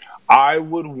pieces, I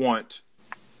would want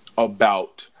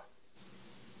about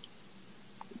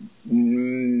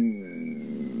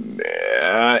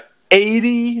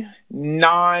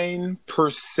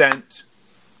 89%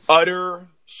 utter,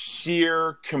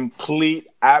 sheer, complete,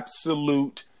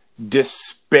 absolute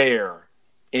despair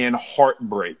and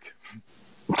heartbreak.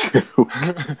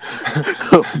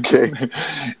 Okay.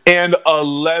 And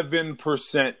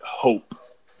 11% hope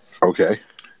Okay.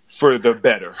 for the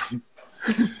better.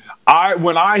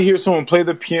 When I hear someone play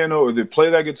the piano or they play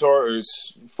that guitar or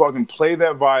fucking play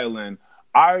that violin,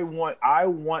 I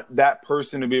want that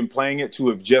person to be playing it to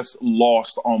have just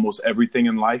lost almost everything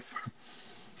in life.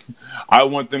 I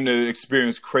want them to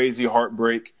experience crazy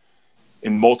heartbreak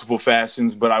in multiple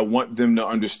fashions, but I want them to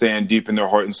understand deep in their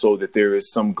heart and soul that there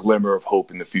is some glimmer of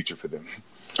hope in the future for them.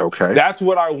 Okay. That's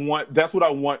what I want. That's what I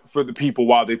want for the people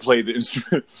while they play the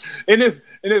instrument. And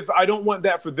if I don't want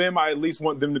that for them, I at least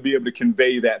want them to be able to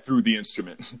convey that through the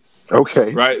instrument.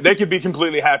 Okay. Right? They could be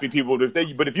completely happy people,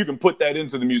 but if you can put that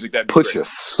into the music, that'd be Put great. your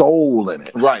soul in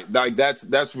it. Right. Like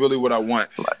that's really what I want.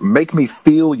 Make me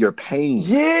feel your pain.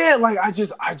 Yeah, like I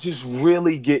just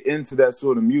really get into that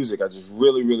sort of music. I just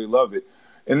really, really love it.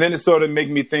 And then it sort of made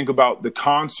me think about the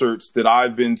concerts that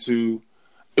I've been to,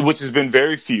 which has been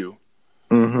very few.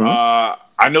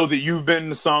 I know that you've been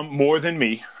to some more than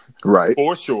me, Right.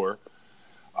 for sure.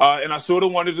 And I sort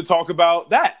of wanted to talk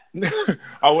about that.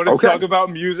 I wanted to talk about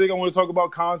music. I want to talk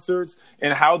about concerts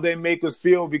and how they make us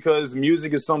feel, because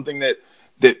music is something that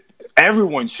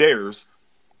everyone shares.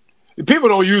 People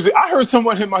don't use it. I heard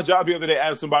someone in my job the other day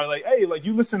ask somebody like, "Hey, like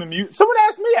you listen to music?" Someone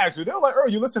asked me actually. They were like, "Oh,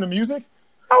 you listen to music?"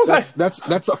 I was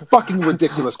That's a fucking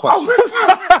ridiculous question.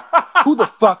 Who the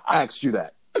fuck asked you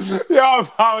that? Yeah, I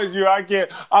promise you, I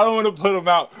don't want to put them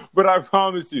out, but I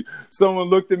promise you, someone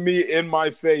looked at me in my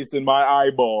face, in my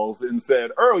eyeballs, and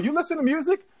said, "Earl, you listen to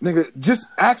music?" Nigga, just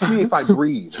ask me if I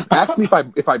breathe. Ask me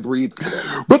if I breathe today.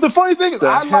 But the funny thing is,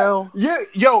 hell?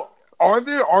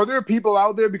 are there people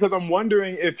out there? Because I'm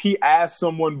wondering if he asked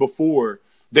someone before,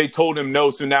 they told him no,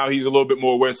 so now he's a little bit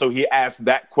more aware, so he asked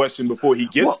that question before he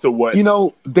gets to what. You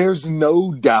know, there's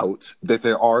no doubt that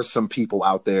there are some people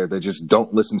out there that just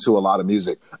don't listen to a lot of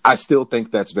music. I still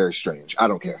think that's very strange. I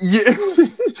don't care. Yeah,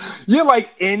 yeah,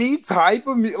 like any type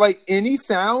of like any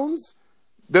sounds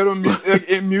that are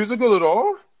musical at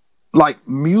all. Like,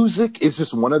 music is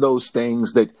just one of those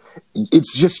things that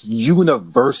it's just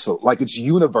universal. Like, it's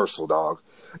universal, dog.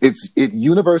 It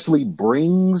universally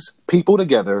brings people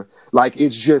together. Like,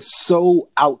 it's just so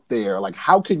out there. Like,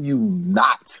 how can you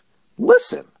not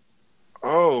listen?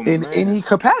 In any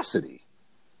capacity?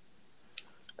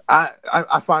 I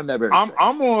find that very strange.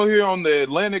 I'm on here on the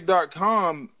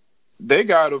Atlantic.com. They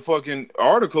got a fucking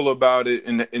article about it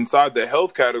inside the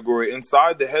health category,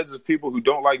 inside the heads of people who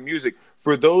don't like music.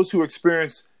 For those who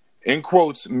experience, in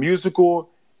quotes,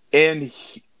 musical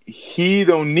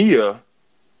anhedonia,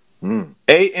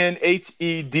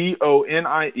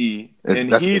 ANHEDONIE,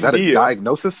 Is that a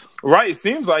diagnosis? Right, it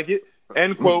seems like it.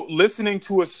 End quote. Listening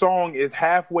to a song is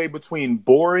halfway between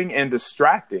boring and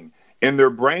distracting, and their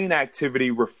brain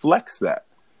activity reflects that.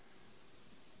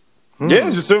 Yeah,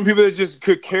 there's just certain people that just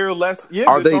could care less. Yeah,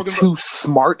 are they too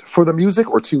smart for the music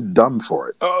or too dumb for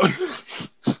it?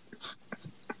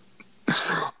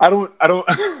 I don't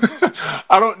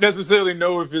I don't necessarily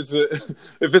know if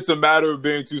it's a matter of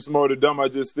being too smart or dumb. I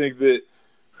just think that,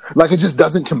 like, it just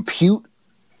doesn't compute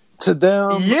to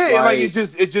them. Yeah, like it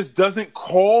just doesn't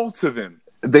call to them.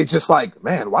 They just like,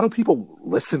 man, why do people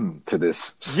listen to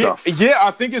this stuff? Yeah,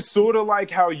 I think it's sort of like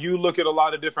how you look at a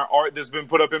lot of different art that's been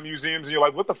put up in museums and you're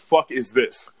like, what the fuck is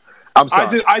this? I'm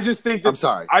sorry. I just think that I'm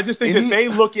sorry. I just think And that they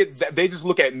look at they just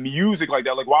look at music like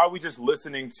that. Like, why are we just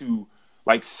listening to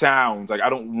like sounds? Like, I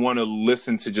don't want to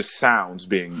listen to just sounds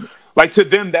being like, to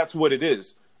them that's what it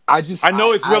is. I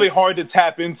know it's really hard to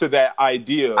tap into that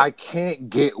idea. I can't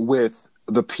get with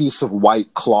the piece of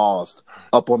white cloth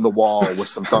up on the wall with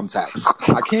some thumbtacks.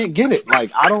 I can't get it.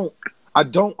 Like, I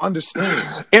don't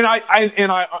understand. And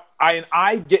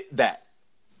I get that.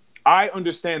 I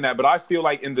understand that, but I feel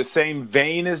like in the same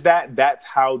vein as that, that's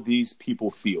how these people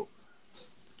feel.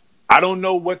 I don't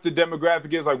know what the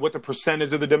demographic is, like what the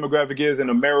percentage of the demographic is in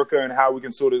America and how we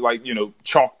can sort of like,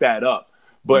 chalk that up.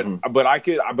 But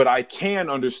I can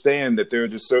understand that there are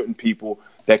just certain people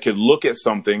that could look at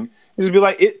something and just be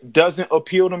like, it doesn't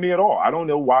appeal to me at all. I don't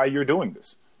know why you're doing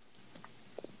this.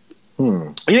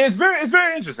 Yeah, it's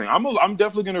very interesting. I'm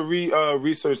definitely gonna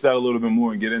research that a little bit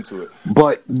more and get into it.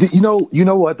 But you know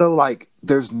what though? Like,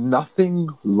 there's nothing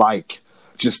like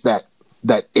just that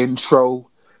intro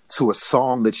to a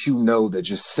song that that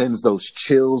just sends those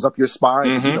chills up your spine.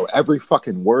 Mm-hmm. You know every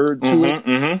fucking word to it.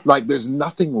 Mm-hmm. Like, there's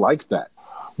nothing like that.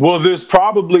 Well,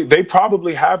 they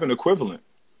probably have an equivalent.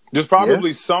 There's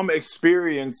probably some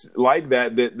experience like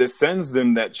that sends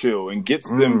them that chill and gets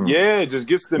them. Yeah, just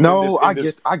gets them. No, I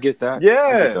get that. Yeah,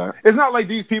 I get that. It's not like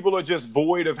these people are just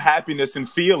void of happiness and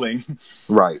feeling.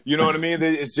 Right. You know what I mean?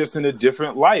 It's just in a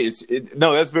different light.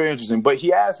 No, that's very interesting. But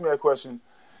he asked me a question,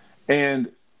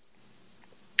 and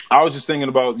I was just thinking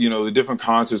about the different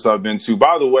concerts I've been to.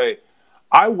 By the way,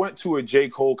 I went to a J.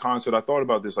 Cole concert. I thought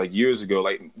about this like years ago,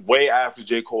 like way after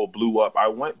J. Cole blew up. I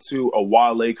went to a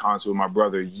Wale concert with my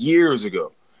brother years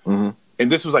ago. Mm-hmm. And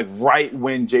this was like right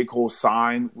when J. Cole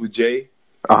signed with Jay.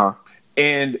 Uh-huh.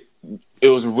 And it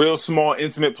was a real small,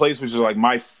 intimate place, which is like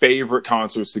my favorite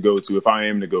concerts to go to if I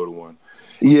am to go to one.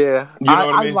 Yeah. You know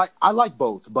what I mean? I like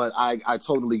both, but I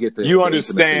totally get the You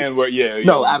understand where, yeah.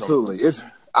 No, absolutely. It's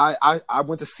I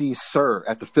went to see Sir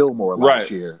at the Fillmore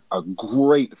last year. A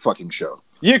great fucking show.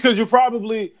 Yeah, because they're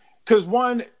probably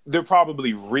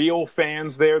real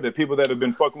fans there. They're people that have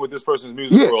been fucking with this person's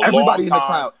music for a long time. Everybody in the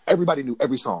crowd, everybody knew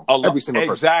every song, every single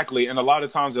person. Exactly, and a lot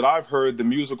of times that I've heard, the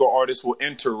musical artists will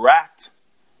interact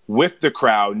with the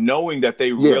crowd, knowing that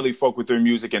they really fuck with their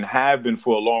music and have been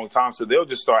for a long time. So they'll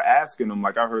just start asking them.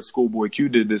 Like, I heard Schoolboy Q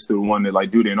did this to the one that like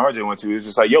Duty and RJ went to. It's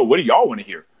just like, yo, what do y'all want to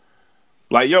hear?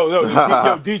 Like, yo,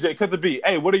 DJ, cut the beat.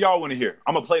 Hey, what do y'all want to hear?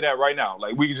 I'm gonna play that right now.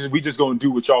 Like, we just gonna do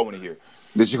what y'all want to hear.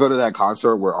 Did you go to that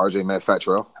concert where RJ met Fat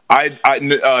Trail?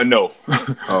 No.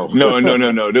 Oh.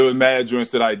 No. There were mad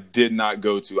joints that I did not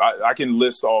go to. I can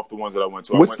list off the ones that I went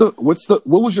to. What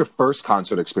was your first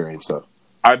concert experience though?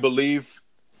 I believe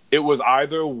it was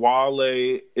either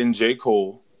Wale and J.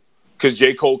 Cole, because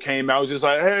J. Cole came out, was just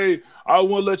like, hey, I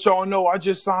want to let y'all know I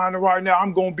just signed right now.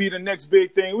 I'm going to be the next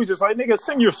big thing. We just like, nigga,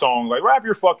 sing your song. Like, rap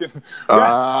your fucking,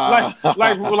 like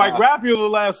rap your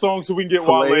little ass song so we can get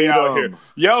Wale out here.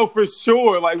 Yo, for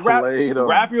sure. Like,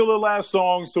 rap your little ass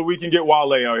song so we can get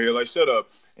Wale out here. Like, shut up.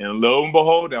 And lo and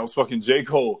behold, that was fucking J.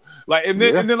 Cole. Like, and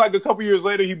then like a couple years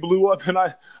later, he blew up, and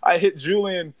I hit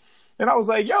Julian, and I was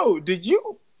like, yo, did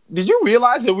you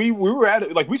realize that we were at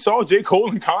it? Like, we saw J.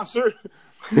 Cole in concert?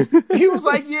 He was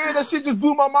like, yeah, that shit just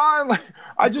blew my mind. Like,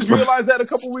 I just realized that a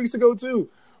couple weeks ago too.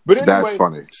 But anyway, that's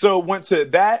funny. So went to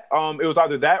that. It was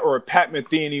either that or Pat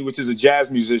Metheny, which is a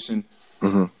jazz musician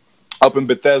up in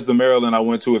Bethesda, Maryland. I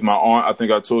went to with my aunt. I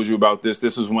think I told you about this.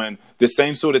 This is when the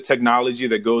same sort of technology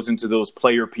that goes into those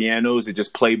player pianos that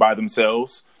just play by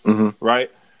themselves, right?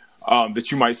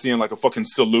 That you might see in like a fucking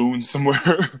saloon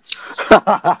somewhere.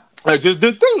 Like just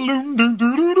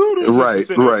right,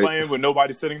 playing with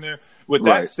nobody sitting there. With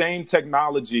that same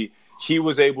technology, he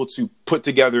was able to put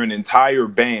together an entire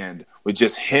band with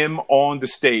just him on the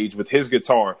stage with his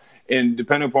guitar, and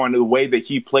depending upon the way that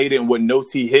he played it and what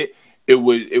notes he hit, it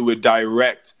would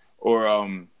direct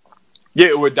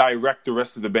it would direct the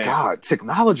rest of the band. God,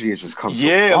 technology has just come so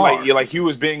far. like he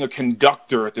was being a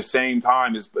conductor at the same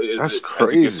time as a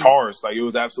guitarist. Like, it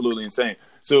was absolutely insane.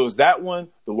 So it was that one,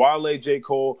 the Wale, J.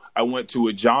 Cole. I went to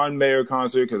a John Mayer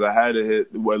concert because I had to hit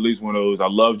at least one of those. I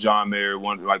love John Mayer,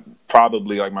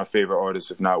 probably my favorite artist,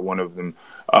 if not one of them.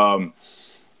 One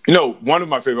of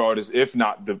my favorite artists, if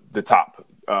not the top.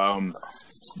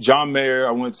 John Mayer.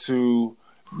 I went to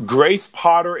Grace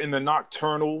Potter in the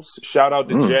Nocturnals. Shout out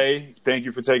to Jay. Thank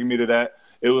you for taking me to that.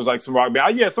 It was like some rock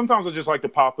band. Sometimes I just like to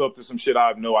pop up to some shit I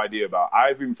have no idea about.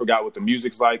 I've even forgot what the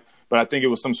music's like, but I think it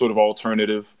was some sort of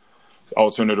alternative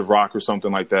rock or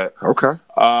something like that. Okay.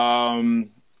 I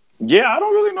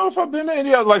don't really know if I've been to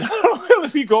any other, I don't really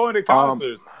be going to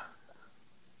concerts.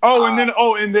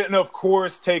 And then of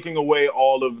course taking away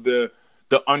all of the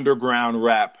underground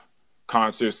rap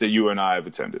concerts that you and I have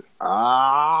attended.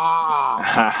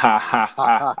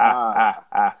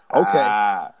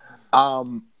 Okay.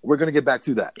 We're gonna get back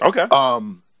to that. Okay.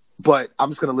 But I'm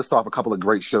just gonna list off a couple of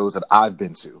great shows that I've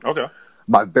been to. Okay.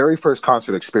 My very first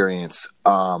concert experience.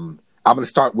 I'm gonna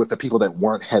start with the people that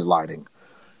weren't headlining.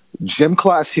 Gym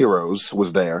Class Heroes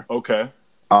was there. Okay.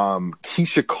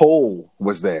 Keisha Cole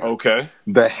was there. Okay.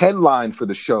 The headline for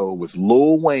the show was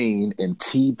Lil Wayne and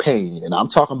T-Pain, and I'm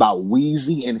talking about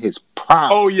Weezy in his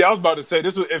prime. Oh yeah, I was about to say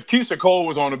this was if Keisha Cole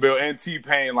was on the bill and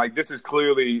T-Pain, like this is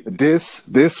clearly This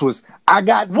was I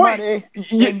got money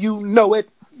and you know it.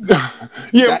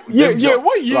 yeah. Them jokes,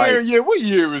 What year? like- What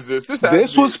year was this?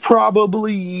 This was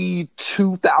probably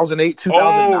 2008,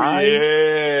 2009. Oh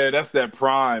yeah, that's that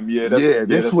prime. Yeah,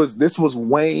 This was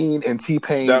Wayne and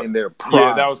T-Pain in their prime.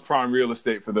 Yeah, that was prime real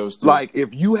estate for those two. Like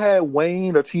if you had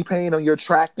Wayne or T-Pain on your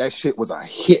track, that shit was a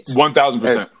hit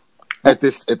 1,000%. at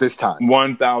this time.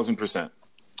 1,000%.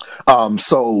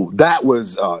 So that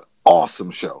was an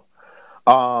awesome show.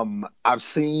 I've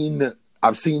seen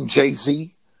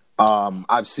Jay-Z.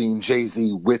 I've seen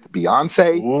Jay-Z with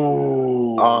Beyonce.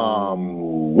 Ooh.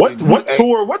 What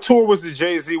tour was the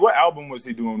Jay-Z? What album was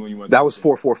he doing when you went? That was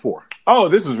 444. Oh,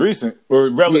 this was recent or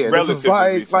This relatively was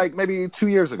recent. like maybe 2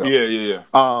 years ago. Yeah.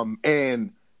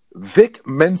 And Vic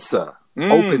Mensa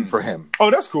opened for him.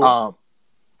 Oh, that's cool.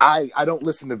 I don't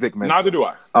listen to Vic Mensa. Neither do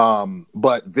I.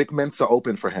 But Vic Mensa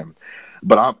opened for him.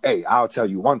 But I'll tell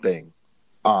you one thing.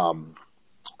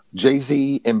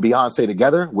 Jay-Z and Beyonce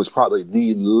together was probably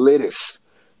the littest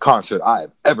concert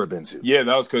I've ever been to. Yeah,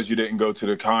 that was because you didn't go to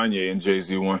the Kanye and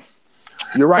Jay-Z one.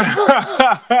 You're right.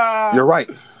 You're right.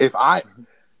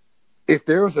 If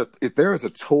there is a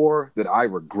tour that I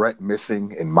regret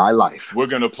missing in my life, We're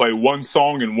gonna play one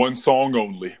song and one song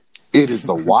only. it is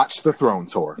the Watch the Throne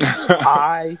tour.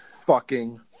 I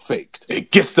fucking faked.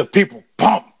 It gets the people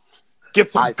pumped.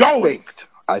 Gets them going.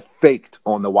 I faked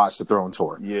on the Watch the Throne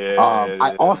tour. Yeah.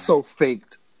 I also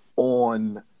faked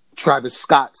on Travis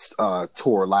Scott's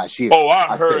tour last year. Oh,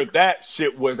 I heard faked. that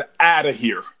shit was out of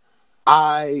here.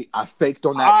 I faked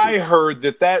on that. I heard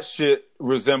that shit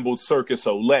resembled Circus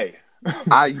Olay.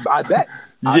 I bet.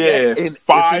 I Yeah, bet. And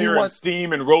fire and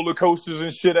steam and roller coasters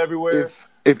and shit everywhere.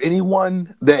 If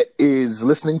anyone that is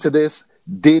listening to this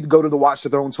did go to the Watch the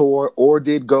Throne tour or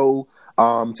did go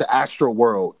to Astro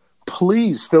World,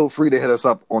 please feel free to hit us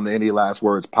up on the Any Last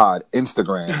Words Pod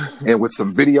Instagram and with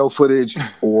some video footage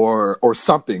or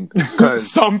something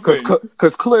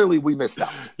because clearly we missed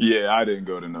out. Yeah, I didn't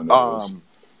go to none of those.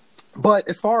 But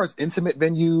as far as intimate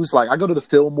venues, like I go to the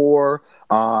Fillmore.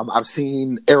 I've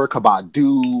seen Erykah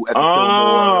Badu at the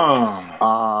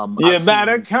Fillmore. You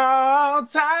better call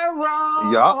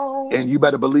Tyrone. Yeah, and you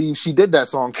better believe she did that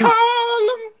song too.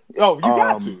 Oh, you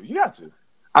got to. You got to.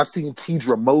 I've seen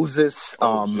Tidra Moses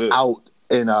out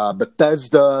in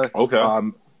Bethesda.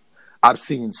 Okay. I've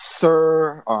seen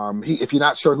Sir. If you're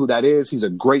not sure who that is, he's a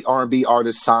great R&B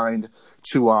artist signed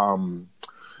to.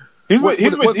 He's with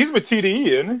TDE,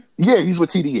 isn't he? Yeah, he's with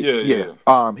TDE.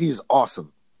 Yeah. He's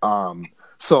awesome.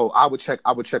 So I would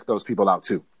check those people out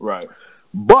too. Right.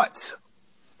 But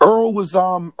Earl was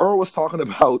talking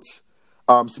about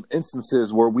some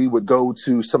instances where we would go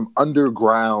to some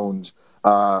underground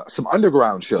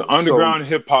shows. So underground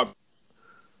hip hop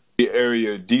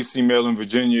area, DC, Maryland,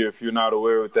 Virginia. If you're not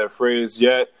aware with that phrase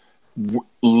yet,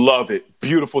 love it.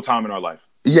 Beautiful time in our life.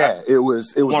 Yeah, it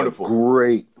was wonderful. A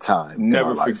great time.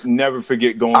 Never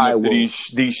forget going up to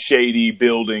these shady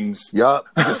buildings. Yup,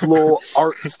 just little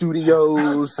art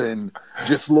studios and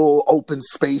just little open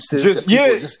spaces.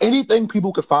 Just anything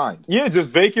people could find. Yeah,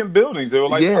 just vacant buildings. They were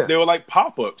like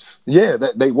pop-ups. Yeah,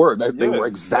 they were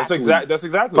exactly. That's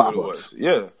exactly what it was.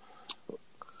 Yeah,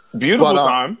 beautiful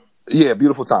time. Yeah,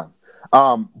 beautiful time.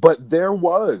 But there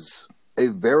was a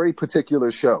very particular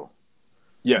show.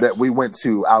 Yes. That we went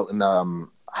to out in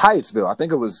Hyattsville. I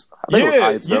think it was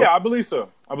Hyattsville. Yeah, I believe so.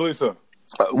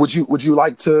 Would you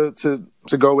like to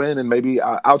go in and maybe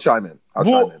I'll chime in.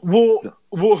 Chime in.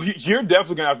 Well, you're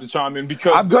definitely gonna have to chime in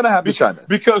because I'm gonna have to chime in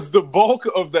because the bulk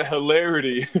of the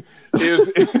hilarity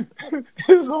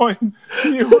is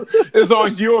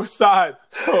on your side.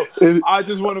 So I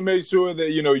just want to make sure that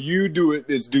you do it.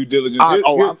 It's due diligence.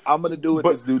 I'm gonna do it.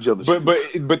 It's due diligence.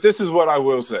 But this is what I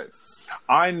will say.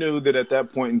 I knew that at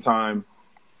that point in time,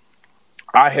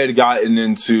 I had gotten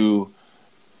into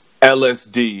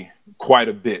LSD quite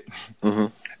a bit. Mm-hmm.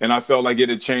 And I felt like it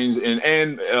had changed.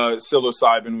 And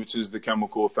psilocybin, which is the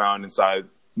chemical found inside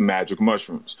magic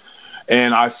mushrooms.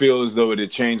 And I feel as though it had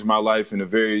changed my life in a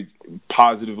very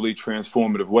positively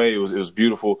transformative way. It was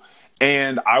beautiful.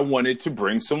 And I wanted to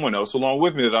bring someone else along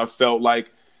with me that I felt like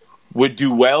would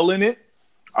do well in it.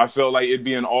 I felt like it'd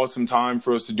be an awesome time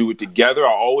for us to do it together.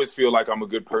 I always feel like I'm a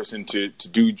good person to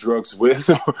do drugs with,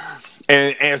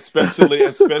 and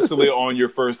especially on your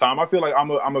first time. I feel like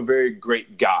I'm a very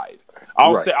great guide.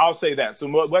 I'll say that.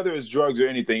 So whether it's drugs or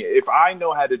anything, if I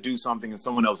know how to do something and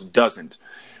someone else doesn't,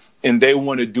 and they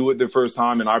want to do it the first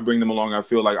time, and I bring them along, I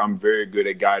feel like I'm very good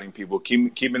at guiding people,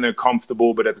 keeping them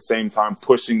comfortable, but at the same time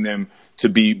pushing them to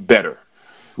be better.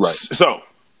 Right. So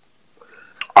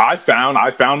I found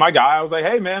my guy. I was like,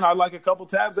 hey man, I'd like a couple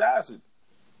tabs of acid.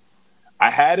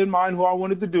 I had in mind who I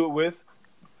wanted to do it with.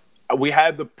 We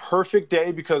had the perfect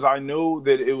day because I know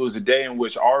that it was a day in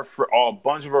which a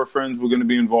bunch of our friends were going to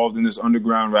be involved in this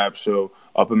underground rap show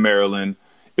up in Maryland.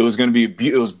 It was going to be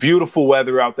it was beautiful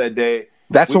weather out that day.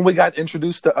 That's when we got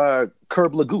introduced to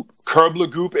Curb Lagoop. Curb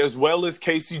Lagoop, as well as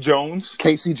Casey Jones.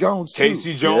 Casey Jones, too.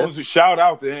 Casey Jones, yeah. Shout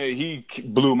out to him. He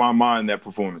blew my mind, that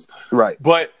performance. Right.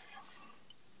 But,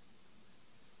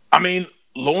 I mean,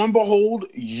 lo and behold,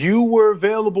 you were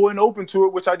available and open to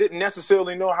it, which I didn't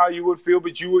necessarily know how you would feel,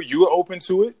 but you were open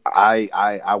to it.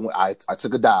 I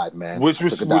took a dive, man. Which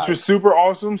was super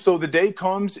awesome. So the day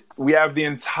comes, we have the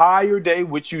entire day,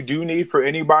 which you do need for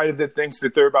anybody that thinks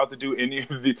that they're about to do any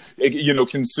of the,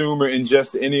 consume or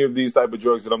ingest any of these type of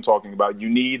drugs that I'm talking about. You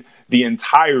need the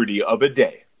entirety of a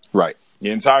day. Right.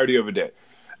 The entirety of a day.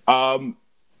 And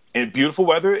beautiful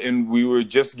weather, and we were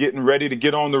just getting ready to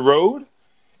get on the road.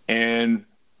 And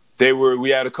we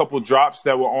had a couple drops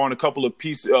that were on a couple of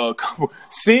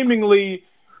seemingly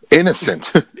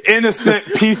innocent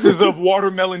pieces of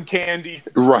watermelon candy.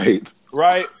 Right.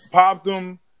 Popped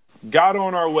them, got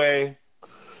on our way.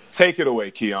 Take it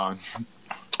away, Keon.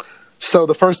 So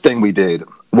the first thing we did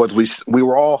was we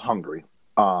were all hungry.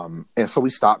 And so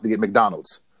we stopped to get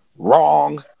McDonald's.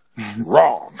 Wrong.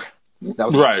 That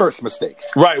was the first mistake.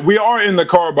 Right. We are in the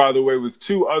car, by the way, with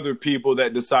two other people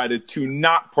that decided to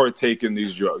not partake in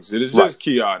these drugs. It is just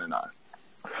Keon and I.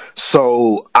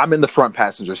 So I'm in the front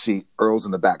passenger seat. Earl's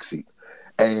in the back seat.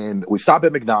 And we stop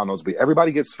at McDonald's.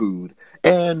 Everybody gets food.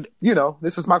 And,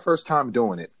 this is my first time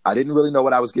doing it. I didn't really know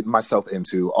what I was getting myself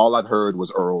into. All I've heard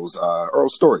was Earl's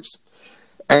stories.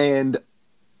 And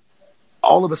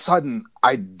all of a sudden,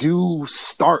 I do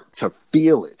start to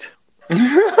feel it.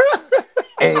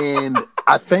 And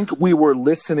I think we were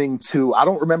listening to, I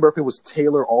don't remember if it was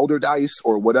Taylor Alderdice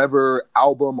or whatever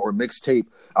album or mixtape.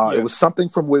 It was something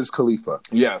from Wiz Khalifa.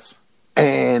 Yes.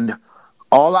 And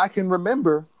all I can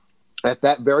remember at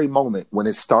that very moment when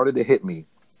it started to hit me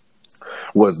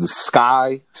was the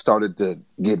sky started to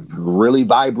get really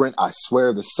vibrant. I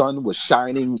swear the sun was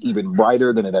shining even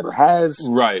brighter than it ever has.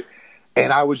 Right.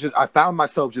 And I found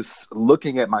myself just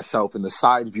looking at myself in the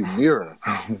side view mirror,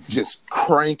 just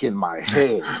cranking my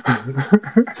head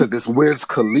to this Wiz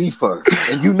Khalifa.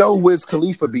 And Wiz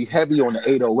Khalifa be heavy on the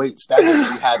 808s. That's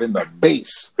what we have in the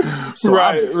bass. So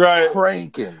I'm just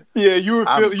cranking. Yeah, you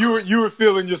were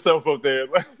feeling yourself up there.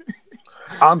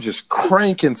 I'm just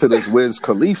cranking to this Wiz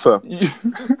Khalifa.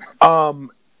 And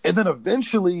then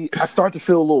eventually I start to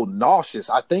feel a little nauseous.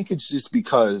 I think it's just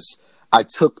because I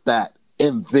took that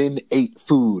and then ate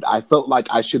food. I felt like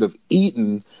I should have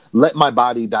eaten, let my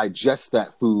body digest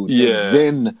that food, and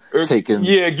then taken.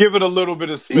 Yeah, give it a little bit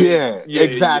of space. Yeah,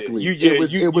 exactly. Yeah.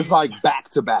 It was like back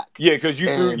to back. Yeah, because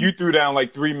you threw down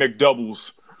like 3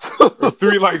 McDoubles. Or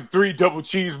three double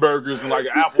cheeseburgers and like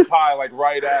an apple pie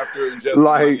right after, and just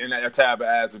and a tab of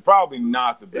acid. Probably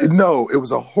not the best. No, it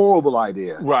was a horrible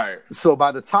idea. Right. So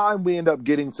by the time we end up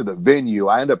getting to the venue,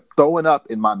 I end up throwing up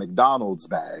in my McDonald's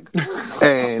bag,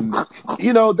 and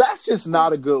that's just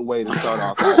not a good way to start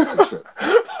off an acid trip.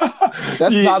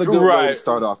 That's not a good way to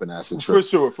start off an acid trip.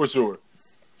 For sure.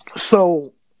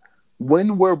 So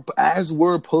as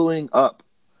we're pulling up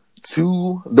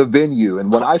to the venue,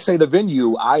 and when I say the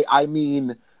venue, I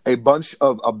mean a bunch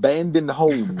of abandoned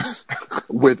homes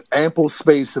with ample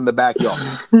space in the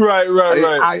backyards. Right.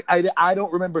 I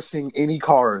don't remember seeing any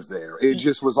cars there. It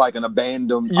just was like an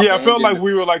abandoned. Yeah, I felt like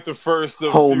we were like the first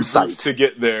of home site to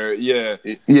get there.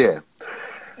 Yeah.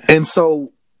 And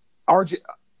so I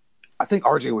think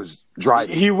RJ was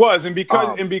driving. He was, and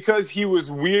because he was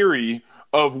weary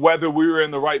of whether we were in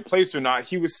the right place or not,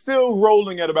 he was still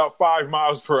rolling at about 5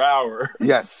 miles per hour.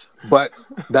 Yes, but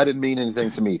that didn't mean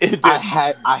anything to me. I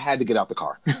had to get out the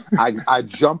car. I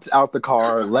jumped out the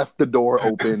car, left the door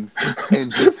open, and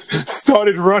just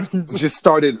started running. Just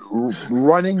started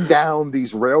running down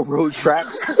these railroad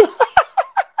tracks.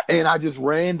 And I just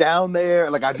ran down there.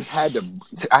 Like I just had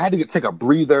to take a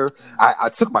breather. I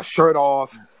took my shirt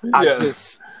off.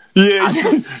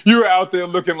 You were out there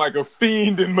looking like a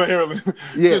fiend in Maryland.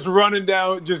 Yeah. Just running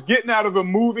down, just getting out of a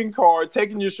moving car,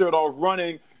 taking your shirt off,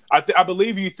 running. I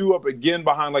believe you threw up again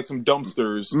behind like some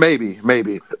dumpsters. Maybe.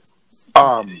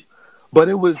 But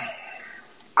it was,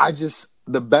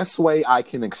 the best way I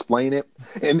can explain it,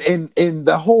 and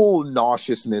the whole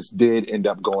nauseousness did end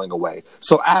up going away.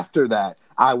 So after that,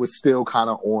 I was still kind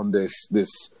of on this,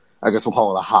 I guess we'll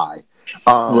call it a high.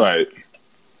 Right.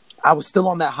 I was still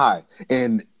on that high.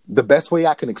 And the best way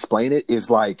I can explain it is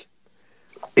like,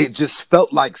 it just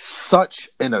felt like such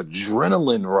an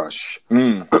adrenaline rush.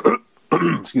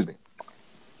 Excuse me.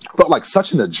 Felt like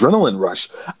such an adrenaline rush.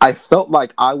 I felt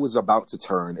like I was about to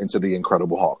turn into the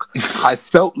Incredible Hulk. I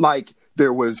felt like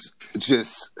there was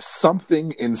just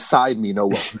something inside me,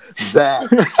 Noah, that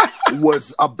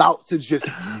was about to just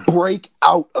break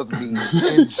out of me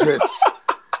and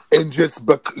just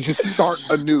start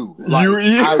anew. Like,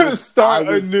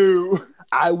 anew.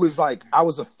 I was like, I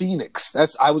was a phoenix. I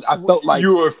felt like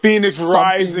you were a phoenix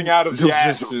rising out of the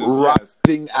ashes. Just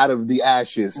rising out of the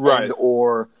ashes, right. and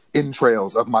or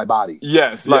entrails of my body.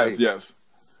 Yes.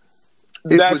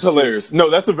 That's hilarious. No,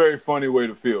 that's a very funny way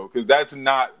to feel, because that's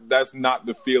not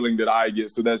the feeling that I get.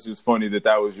 So that's just funny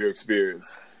that was your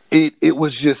experience. It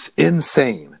was just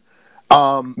insane. He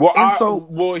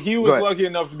was lucky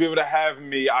enough to be able to have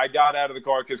me. I got out of the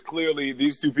car because clearly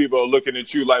these two people are looking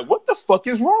at you like, what the fuck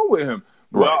is wrong with him?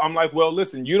 Right. Well, I'm like, well,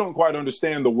 listen, you don't quite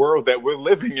understand the world that we're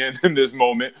living in this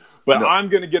moment, but no. I'm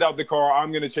going to get out the car.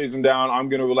 I'm going to chase him down. I'm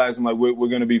going to relax. I'm like, we're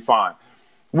going to be fine.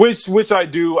 Which I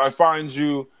do. I find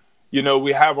you,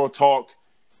 we have our talk.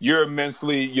 You're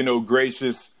immensely,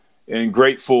 gracious and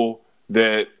grateful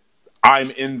that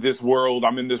I'm in this world.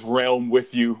 I'm in this realm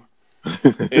with you.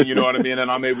 And you know what I mean?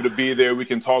 And I'm able to be there. We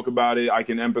can talk about it. I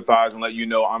can empathize and let you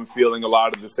know I'm feeling a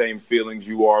lot of the same feelings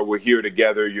you are. We're here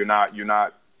together. You're not,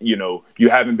 you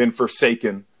haven't been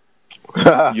forsaken.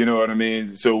 You know what I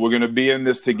mean? So we're going to be in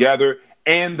this together.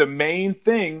 And the main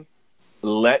thing,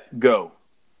 let go.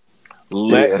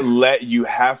 You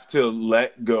have to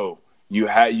let go.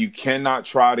 You cannot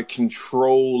try to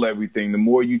control everything. The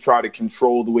more you try to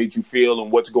control the way you feel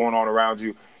and what's going on around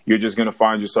you, you're just going to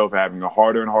find yourself having a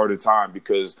harder and harder time,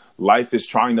 because life is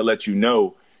trying to let you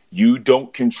know you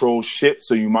don't control shit,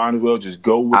 so you might as well just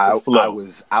go with the flow. I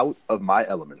was out of my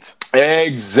element.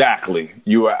 Exactly.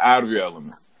 You are out of your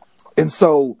element. And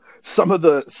so some of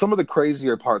the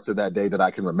crazier parts of that day that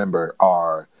I can remember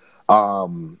are,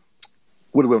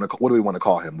 what do we want to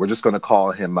call him? We're just going to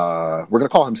call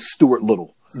him Stuart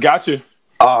Little. Gotcha.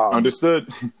 Understood.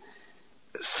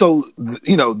 So,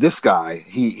 this guy,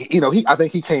 I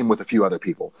think he came with a few other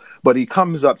people, but he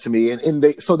comes up to me and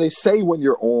they say when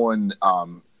you're on,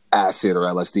 acid or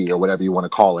LSD or whatever you want to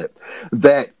call it,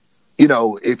 that,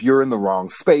 if you're in the wrong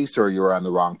space or you're around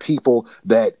the wrong people,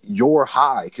 that your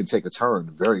high can take a turn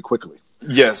very quickly.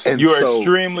 Yes. And you're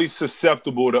extremely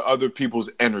susceptible to other people's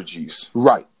energies.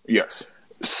 Right. Yes.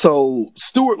 So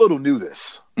Stuart Little knew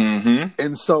this. Mm-hmm.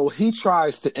 And so he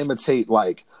tries to imitate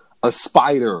like a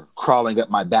spider crawling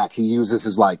up my back. He uses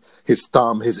his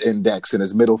thumb, his index, and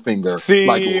his middle finger,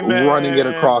 running it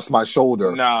across my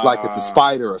shoulder, like it's a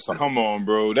spider or something. Come on,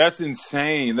 bro, that's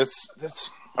insane.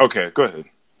 That's okay. Go ahead.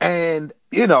 And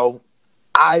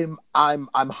I'm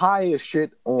high as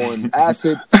shit on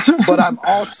acid, but I'm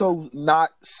also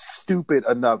not stupid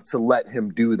enough to let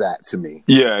him do that to me.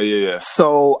 Yeah.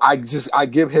 So I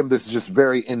give him this just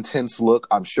very intense look.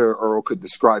 I'm sure Earl could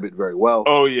describe it very well.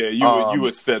 Oh yeah, you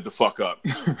was fed the fuck up.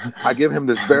 I give him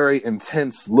this very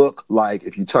intense look, like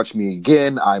if you touch me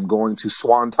again, I'm going to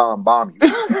swanton bomb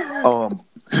you.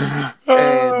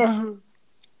 And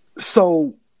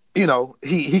so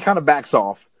he kind of backs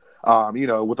off.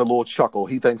 With a little chuckle.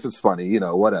 He thinks it's funny,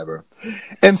 whatever.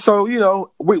 And so,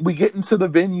 we get into the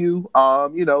venue,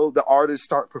 the artists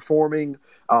start performing.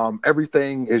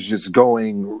 Everything's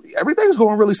going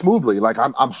really smoothly. Like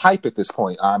I'm hype at this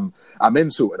point. I'm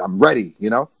into it. I'm ready,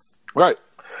 Right.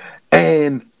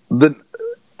 And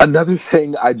another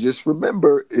thing I just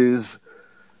remember is,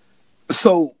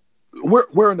 so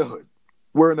we're in the hood.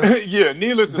 We're in the yeah,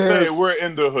 needless to say, we're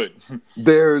in the hood.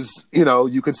 There's,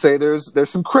 you could say there's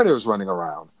some critters running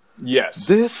around. Yes.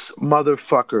 This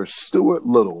motherfucker, Stuart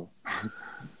Little,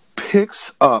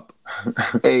 picks up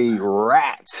a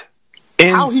rat.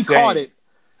 Insane. How he caught it,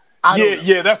 I don't know.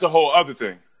 Yeah, that's a whole other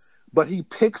thing. But he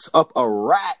picks up a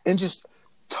rat and just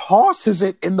tosses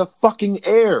it in the fucking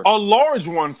air. A large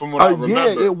one, from what I remember.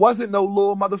 Yeah, it wasn't no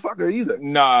little motherfucker either.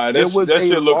 Nah, that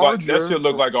shit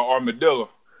looked like an armadillo.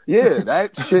 Yeah,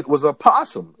 that shit was a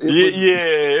possum.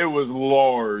 It was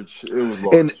large. It was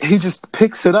large. And he just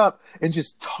picks it up and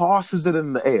just tosses it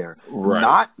in the air.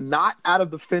 Right. Not out of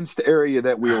the fenced area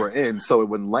that we were in, so it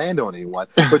wouldn't land on anyone,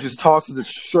 but just tosses it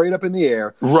straight up in the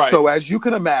air. Right. So as you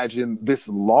can imagine, this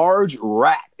large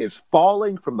rat is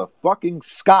falling from the fucking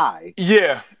sky.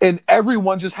 Yeah. And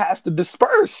everyone just has to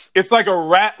disperse. It's like a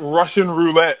rat Russian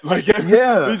roulette. Like,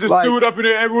 Yeah, he just like- threw it up in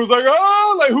there. Everyone's like,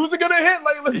 oh, like, who's it going to hit?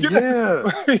 Like, let's get it.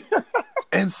 Yeah.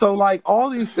 And so like all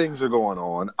these things are going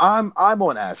on. I'm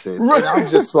on acid. And I'm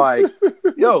just like,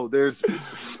 yo, there's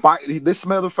this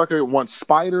motherfucker wants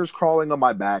spiders crawling on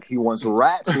my back. He wants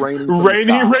rats raining from the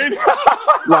sky. Raining.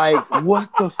 Like, what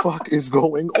the fuck is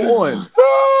going on?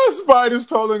 Spiders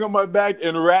crawling on my back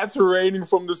and rats raining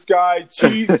from the sky.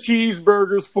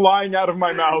 Cheeseburgers flying out of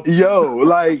my mouth. Yo,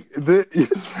 like,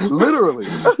 literally.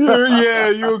 Yeah,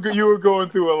 you were going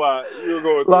through a lot. You were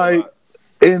going through a Like, lot.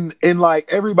 and like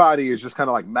everybody is just kind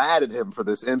of like mad at him for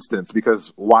this instance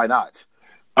because why not?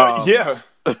 Yeah.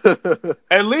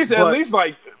 At least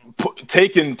like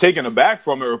taken aback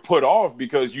from it or put off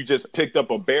because you just picked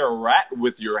up a bare rat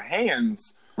with your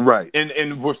hands. Right.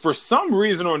 And for some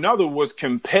reason or another was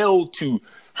compelled to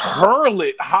hurl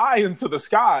it high into the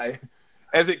sky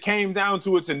as it came down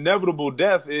to its inevitable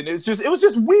death. And it was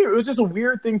just weird. It was just a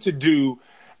weird thing to do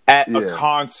at a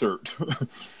concert.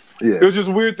 Yeah. It was just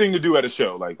a weird thing to do at a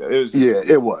show like that. It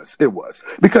was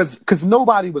because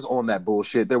nobody was on that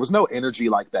bullshit. There was no energy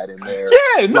like that in there.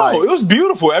 Yeah, no, Like, it was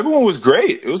beautiful. Everyone was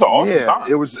great. It was an awesome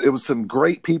time. It was some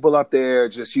great people up there.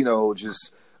 Just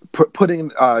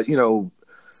putting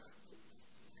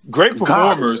Great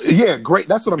performers. Great.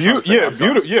 That's what I'm trying to say. I'm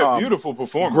sorry. Beautiful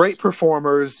performers. Great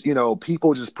performers.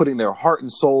 People just putting their heart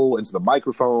and soul into the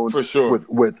microphone For sure.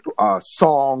 with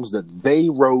songs that they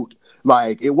wrote.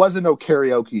 Like, it wasn't no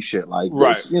karaoke shit. Like,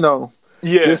 Right.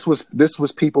 this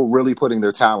was people really putting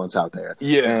their talents out there.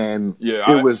 Yeah, and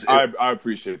I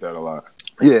appreciate that a lot.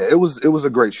 Yeah, it was a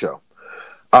great show.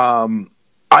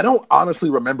 I don't honestly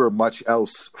remember much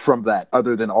else from that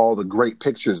other than all the great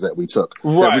pictures that we took that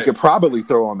we Right. could probably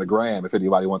throw on the gram if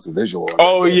anybody wants a visual.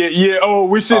 Oh yeah. Oh,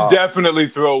 we should definitely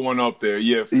throw one up there.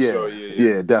 Yeah, for sure.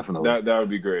 Yeah, definitely. That would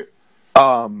be great.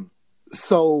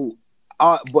 So,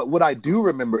 but what I do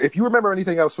remember, if you remember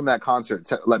anything else from that concert,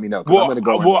 let me know. 'Cause I'm going to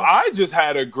go. I just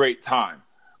had a great time.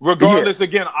 Regardless,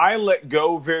 again, I let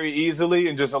go very easily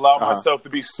and just allow myself to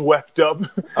be swept up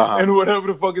and whatever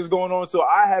the fuck is going on. So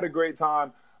I had a great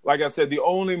time. Like I said, the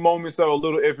only moments that were a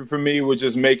little iffy for me was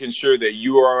just making sure that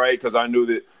you were all right because I knew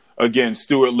that, again,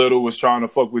 Stuart Little was trying to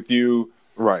fuck with you.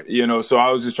 Right. So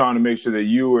I was just trying to make sure that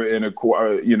you were in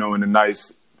a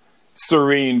nice,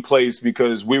 serene place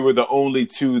because we were the only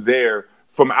two there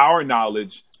from our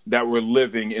knowledge that were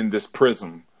living in this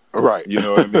prism. Right. You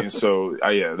know what I mean? So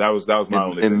that was my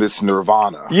only thing. In this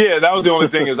nirvana. Yeah, that was the only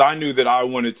thing is I knew that I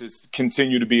wanted to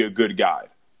continue to be a good guy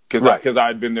because I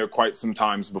had been there quite some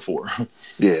times before.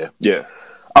 Yeah. Yeah.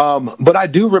 But I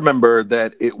do remember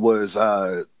that it was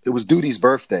Duty's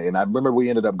birthday, and I remember we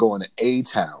ended up going to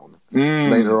A-Town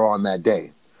later on that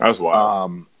day. That's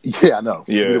wild. Yeah, I know.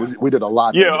 Yeah. We did a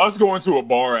lot. Yeah, us going to a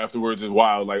bar afterwards is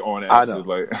wild, like on acid. I know.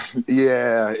 Like,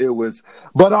 yeah, it was.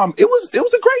 But it was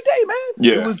a great day, man.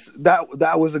 Yeah. It was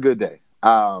that was a good day.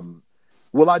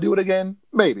 Will I do it again?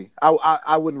 Maybe.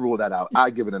 I wouldn't rule that out.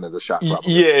 I'd give it another shot.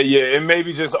 Probably. Yeah, and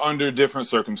maybe just under different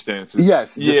circumstances.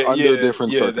 Yes, under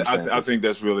different circumstances. I think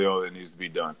that's really all that needs to be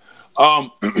done.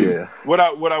 Yeah. What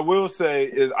I will say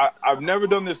is I've never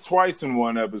done this twice in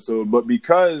one episode, but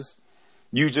because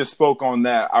you just spoke on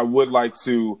that, I would like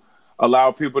to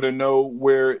allow people to know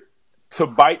where "To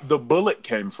Bite the Bullet"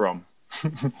 came from.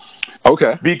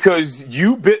 Okay. Because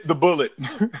you bit the bullet.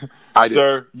 I did.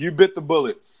 Sir, you bit the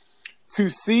bullet. To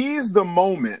seize the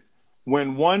moment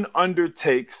when one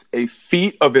undertakes a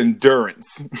feat of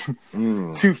endurance,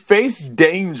 to face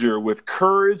danger with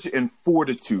courage and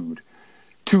fortitude,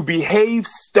 to behave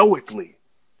stoically,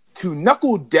 to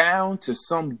knuckle down to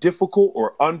some difficult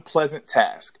or unpleasant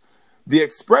task. The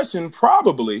expression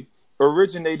probably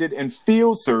originated in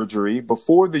field surgery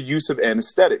before the use of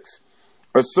anesthetics.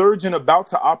 A surgeon about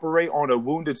to operate on a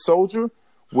wounded soldier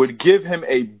would give him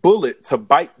a bullet to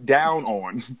bite down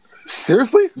on.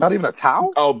 Seriously? Not even a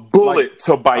towel? A bullet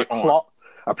to bite on.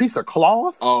 A piece of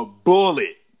cloth? A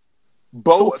bullet.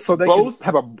 Both. So they can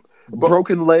have a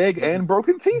broken leg and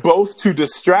broken teeth? Both to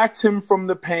distract him from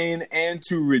the pain and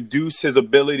to reduce his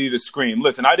ability to scream.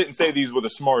 Listen, I didn't say these were the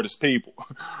smartest people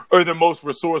or the most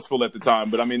resourceful at the time,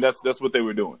 but I mean that's what they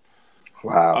were doing.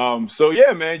 Wow. So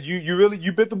yeah, man,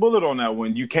 you bit the bullet on that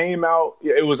one. You came out.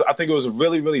 I think it was a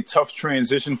really, really tough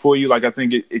transition for you. Like I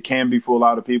think it can be for a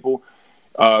lot of people.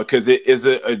 because it is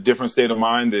a different state of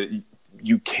mind that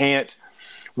you can't,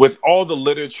 with all the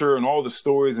literature and all the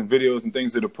stories and videos and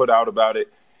things that are put out about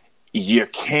it, you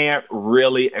can't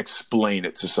really explain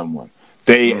it to someone.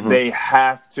 They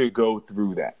have to go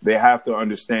through that. They have to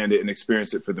understand it and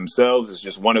experience it for themselves. It's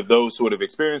just one of those sort of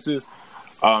experiences.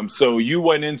 So you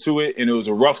went into it and it was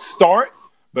a rough start,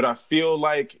 but I feel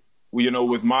like,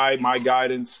 with my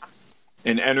guidance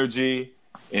and energy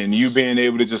and you being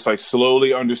able to just like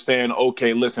slowly understand,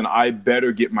 okay, listen, I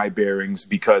better get my bearings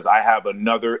because I have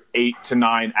another 8 to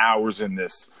 9 hours in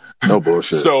this. No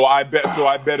bullshit. So I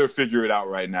better figure it out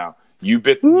right now. You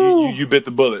bit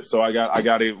the bullet. So we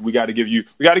got to give you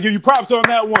props on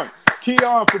that one.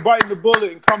 Keon for biting the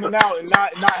bullet and coming out and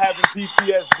not having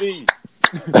PTSD.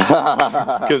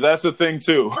 Because that's a thing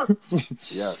too.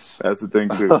 Yes. That's a thing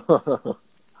too.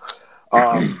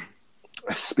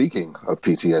 Speaking of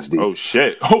PTSD. Oh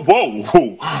shit. Oh,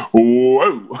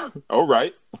 whoa. All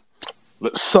right.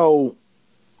 So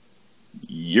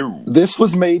this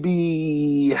was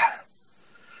maybe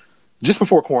just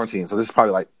before quarantine. So this is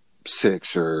probably like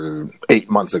 6 or 8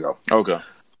 months ago. Okay.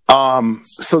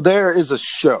 So there is a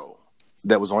show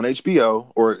that was on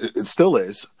HBO, or it still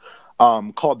is,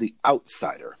 called The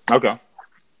Outsider. Okay.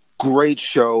 Great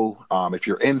show. If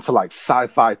you're into like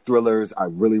sci-fi thrillers, I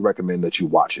really recommend that you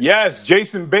watch it. Yes,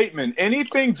 Jason Bateman.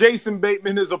 Anything Jason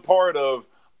Bateman is a part of,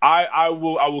 I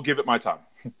will give it my time.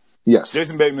 Yes.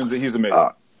 Jason Bateman's he's amazing.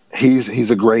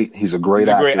 He's a great actor,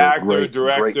 great actor,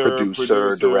 director, great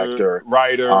producer, director,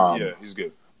 writer. Yeah, he's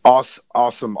good.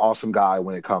 Awesome guy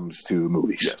when it comes to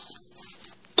movies.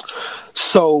 Yes.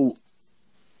 So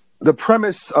the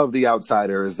premise of The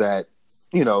Outsider is that,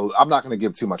 I'm not going to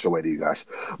give too much away to you guys,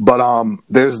 but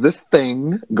there's this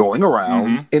thing going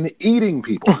around and eating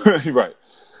people. Right.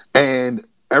 And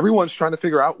everyone's trying to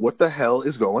figure out what the hell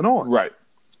is going on. Right.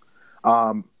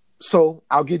 So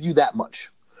I'll give you that much.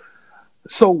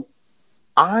 So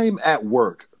I'm at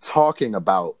work talking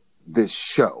about this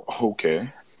show.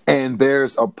 Okay. And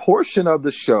there's a portion of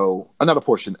the show, not a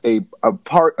portion,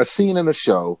 a scene in the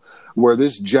show where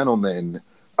this gentleman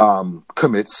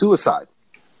commits suicide.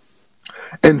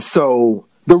 And so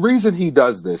the reason he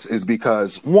does this is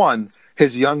because, one,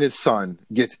 his youngest son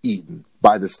gets eaten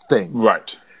by this thing.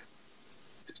 Right.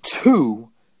 2,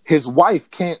 his wife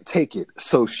can't take it,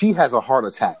 so she has a heart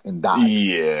attack and dies.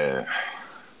 Yeah.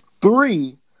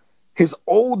 3, his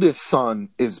oldest son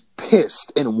is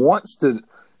pissed and wants to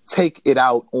take it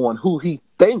out on who he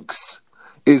thinks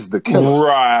is the killer.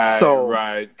 Right.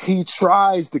 So he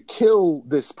tries to kill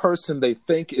this person they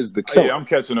think is the killer. Yeah, I'm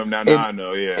catching him now. I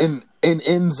know. Yeah. And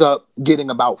ends up getting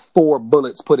about 4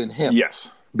 bullets put in him.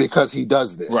 Yes. Because he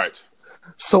does this. Right.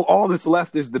 So all that's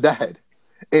left is the dad.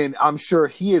 And I'm sure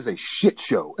he is a shit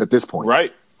show at this point.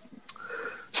 Right.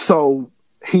 So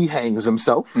he hangs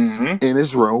himself in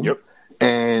his room. Yep.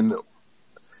 And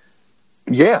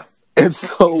yeah. And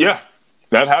so yeah,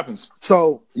 that happens.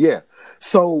 So yeah.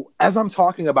 So as I'm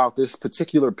talking about this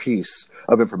particular piece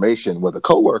of information with a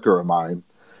coworker of mine,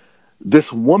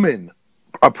 this woman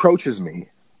approaches me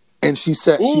and she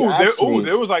said,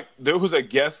 there was a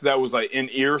guest that was like in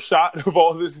earshot of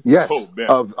all this. Yes. Oh, man.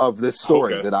 Of this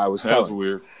story that I was telling. That's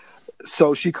weird.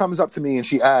 So she comes up to me and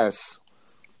she asks,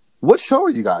 "What show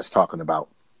are you guys talking about?"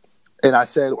 And I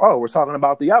said, "Oh, we're talking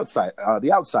about The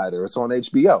Outsider. It's on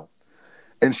HBO."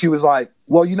 And she was like,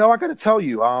 "Well, I got to tell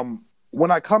you, when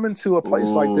I come into a place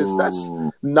like this, that's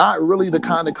not really the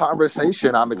kind of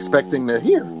conversation I'm expecting to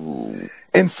hear."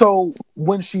 And so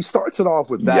when she starts it off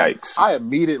with that, yikes.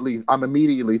 I'm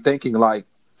immediately thinking like,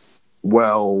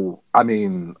 well, I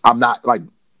mean, I'm not going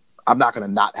to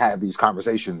not have these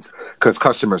conversations because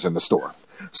customers in the store.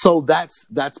 So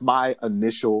that's my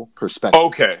initial perspective.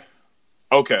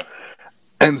 Okay.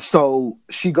 And so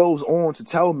she goes on to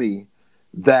tell me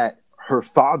that her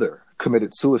father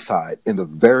committed suicide in the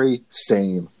very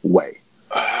same way,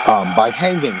 by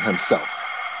hanging himself.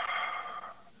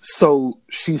 So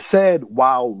she said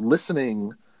while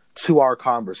listening to our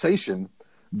conversation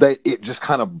that it just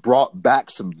kind of brought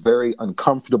back some very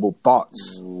uncomfortable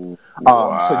thoughts.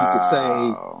 Wow. So you could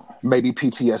say maybe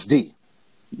PTSD.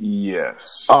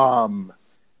 Yes.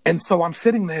 And so I'm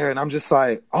sitting there and I'm just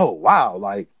like, oh, wow.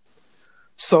 Like,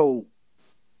 so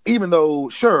even though,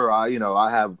 sure, I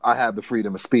have the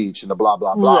freedom of speech and the blah,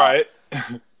 blah, blah. Right.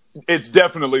 It's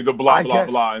definitely the blah, blah,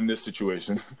 blah in this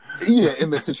situation. Yeah,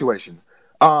 in this situation.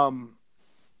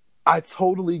 I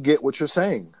totally get what you're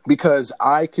saying because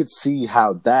I could see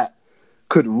how that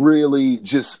could really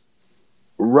just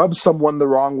rub someone the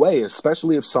wrong way,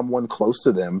 especially if someone close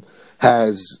to them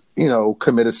has,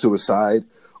 committed suicide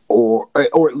or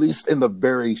at least in the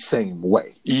very same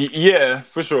way. Yeah,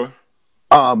 for sure.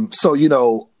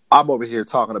 So, I'm over here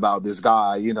talking about this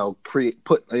guy,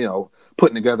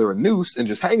 putting together a noose and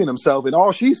just hanging himself, and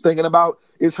all she's thinking about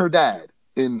is her dad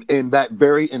in that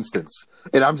very instance.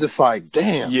 And I'm just like,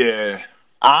 damn. Yeah.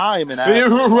 I'm an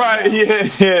asshole. Right.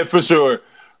 Yeah, for sure.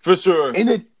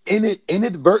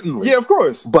 Inadvertently. Yeah, of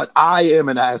course. But I am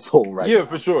an asshole right now. Yeah,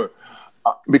 for sure.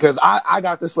 Because I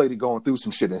got this lady going through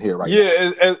some shit in here right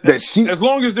now. Yeah, as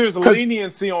long as there's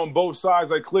leniency on both sides,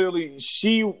 like clearly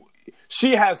she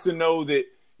has to know that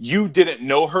you didn't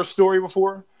know her story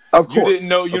before. Of course. You didn't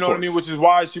know, you know what I mean? Which is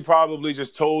why she probably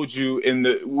just told you in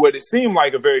what it seemed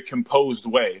like a very composed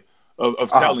way of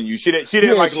telling you. She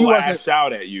didn't lash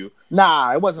out at you.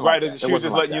 Nah, it wasn't right. Like that. She was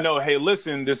just letting you know, hey,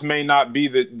 listen, this may not be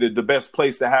the best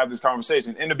place to have this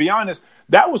conversation. And to be honest,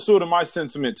 that was sort of my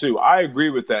sentiment too. I agree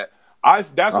with that.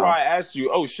 That's why I asked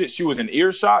you, oh shit, she was in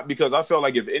earshot, because I felt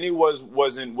like if anyone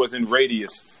was in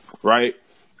radius, right,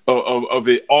 of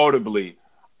it audibly,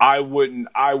 I wouldn't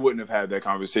have had that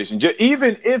conversation.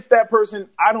 Even if that person,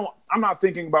 I'm not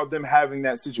thinking about them having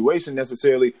that situation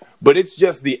necessarily, but it's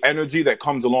just the energy that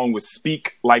comes along with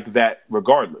speak like that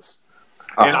regardless.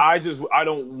 And I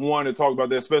don't want to talk about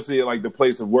that, especially at like the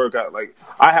place of work.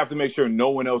 I have to make sure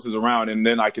no one else is around, and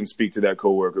then I can speak to that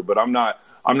coworker. But I'm not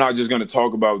just going to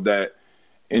talk about that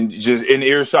and just in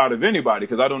earshot of anybody,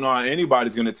 because I don't know how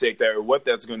anybody's going to take that or what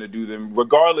that's going to do them,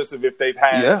 regardless of if they've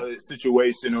had a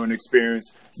situation or an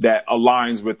experience that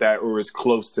aligns with that or is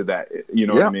close to that. You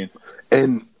know what I mean?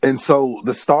 And so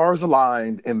the stars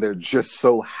aligned, and there just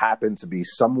so happened to be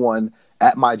someone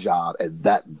at my job at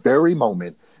that very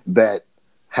moment that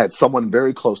had someone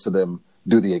very close to them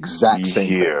do the exact same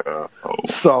thing.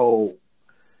 So,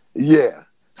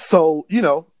 So,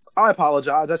 I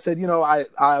apologize. I said, I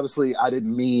obviously I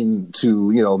didn't mean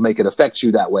to, make it affect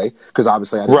you that way, because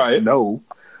obviously I didn't know.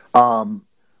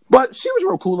 But she was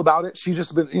real cool about it. She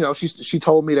just been, she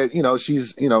told me that,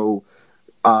 she's,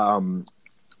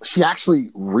 she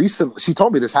actually recently, she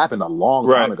told me this happened a long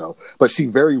time ago, but she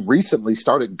very recently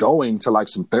started going to like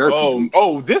some therapy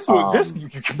groups. This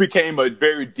became a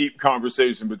very deep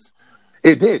conversation, but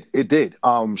it did.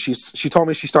 She told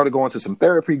me she started going to some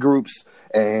therapy groups,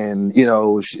 and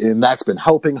and that's been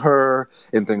helping her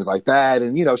and things like that.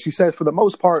 And she said for the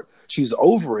most part she's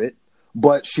over it,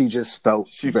 but she just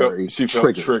felt very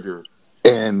triggered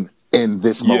in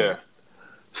this moment.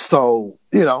 So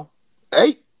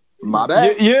hey. My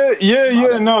bad.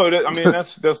 Yeah. No,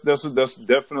 that's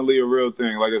definitely a real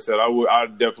thing. Like I said, I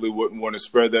definitely wouldn't want to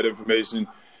spread that information.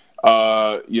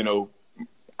 Our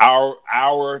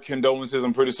condolences.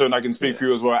 I'm pretty certain I can speak for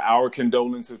you as well. Our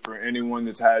condolences for anyone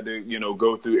that's had to,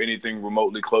 go through anything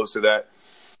remotely close to that.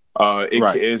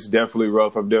 It's definitely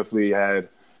rough. I've definitely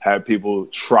had people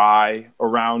try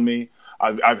around me.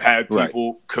 I've had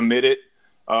people committed.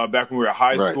 Back when we were at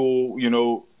high school,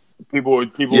 people were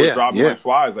dropping like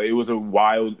flies. Like, it was a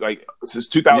wild, since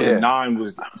 2009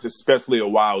 was especially a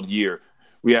wild year.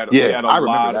 We had a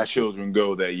lot of children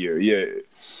go that year. Yeah,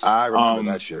 I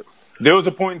remember that shit. There was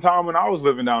a point in time when I was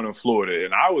living down in Florida,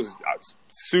 and I was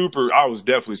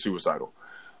definitely suicidal.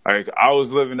 Like, I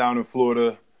was living down in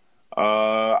Florida.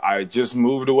 I just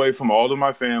moved away from all of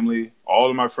my family, all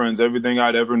of my friends, everything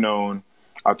I'd ever known.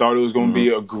 I thought it was going to be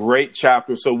a great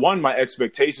chapter. So my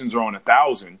expectations are on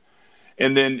 1,000.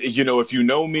 And then, if you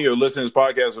know me or listen to this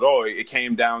podcast at all, it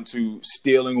came down to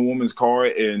stealing a woman's car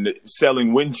and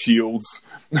selling windshields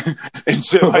and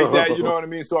shit like that. You know what I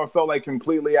mean? So I felt like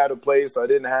completely out of place. I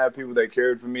didn't have people that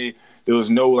cared for me. There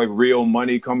was no real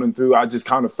money coming through. I just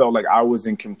kind of felt like I was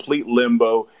in complete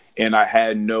limbo, and I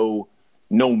had no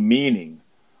meaning.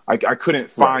 I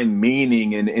couldn't find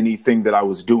meaning in anything that I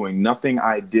was doing. Nothing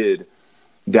I did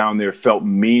down there felt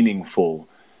meaningful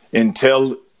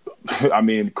until...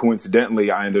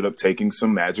 coincidentally, I ended up taking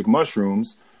some magic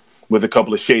mushrooms with a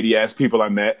couple of shady ass people I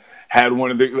met. Had one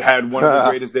of the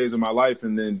greatest days of my life,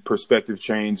 and then perspective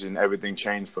changed and everything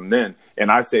changed from then.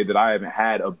 And I say that I haven't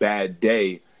had a bad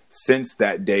day since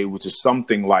that day, which is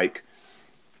something like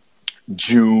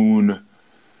June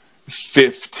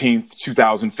 15th,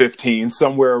 2015,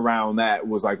 somewhere around that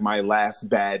was like my last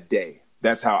bad day.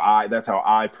 That's how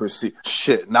I perceive.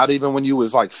 Shit, not even when you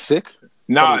was like sick?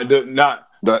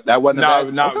 That wasn't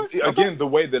okay. Again, the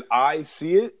way that I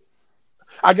see it,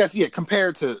 I guess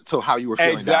compared to how you were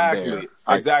feeling down there.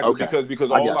 Exactly.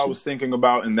 Because all I was thinking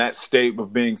about in that state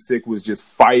of being sick was just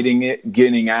fighting it,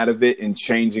 getting out of it, and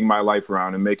changing my life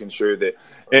around, and making sure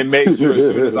as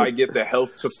soon as I get the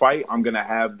health to fight, I'm gonna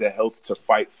have the health to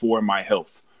fight for my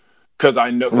health. Because I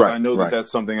know that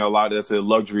that's something that's a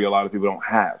luxury a lot of people don't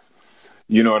have.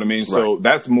 You know what I mean? Right. So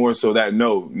that's more so that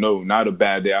no, not a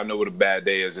bad day. I know what a bad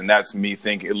day is, and that's me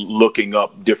looking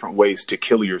up different ways to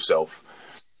kill yourself,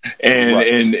 and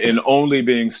Right. and only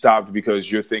being stopped because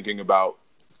you're thinking about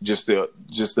just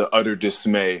the utter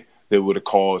dismay that would have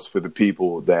caused for the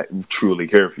people that truly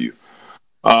care for you.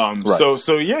 Right.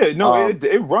 So yeah, no,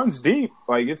 it runs deep.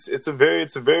 Like it's a very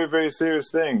very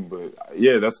serious thing. But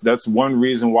yeah, that's one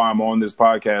reason why I'm on this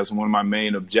podcast. One of my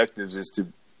main objectives is to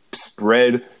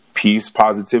spread peace,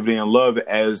 positivity, and love.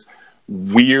 As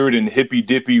weird and hippy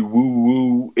dippy woo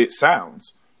woo it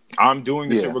sounds, I'm doing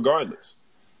this shit regardless.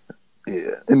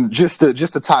 Yeah, and just to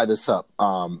tie this up,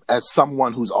 as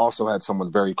someone who's also had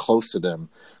someone very close to them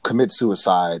commit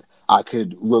suicide, I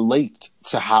could relate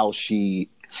to how she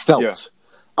felt. Yeah.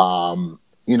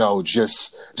 You know,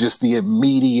 just the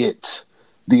immediate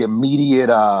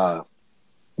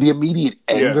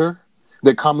anger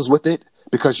that comes with it,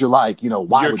 because you're like, you know,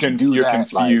 why would you do you're that?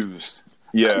 Confused.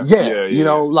 Like, you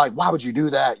know, like, why would you do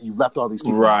that? You left all these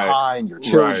people behind, your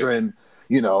children,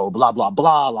 you know, blah blah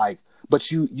blah. Like,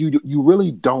 but you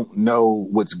really don't know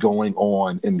what's going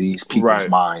on in these people's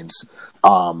minds.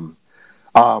 So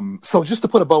just to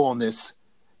put a bow on this,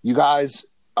 you guys,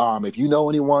 if you know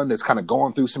anyone that's kind of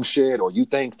going through some shit, or you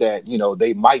think that, you know,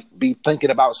 they might be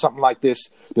thinking about something like this,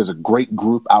 there's a great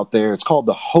group out there. It's called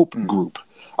the Hope Group.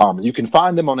 You can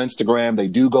find them on Instagram. They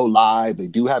do go live. They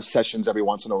do have sessions every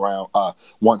once in a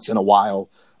while.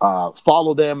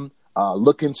 Follow them,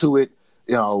 look into it,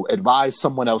 you know, advise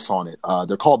someone else on it.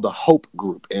 They're called the Hope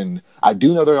Group. And I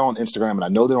do know they're on Instagram, and I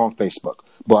know they're on Facebook,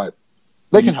 but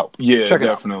they can help. Yeah, check it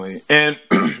definitely. out.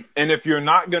 And if you're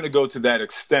not going to go to that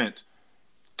extent,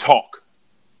 talk,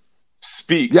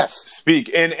 speak,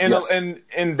 speak.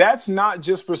 And that's not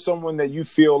just for someone that you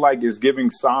feel like is giving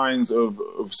signs of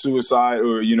suicide,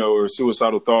 or, you know, or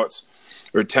suicidal thoughts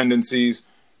or tendencies.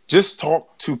 Just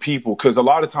talk to people, because a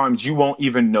lot of times you won't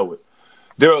even know it.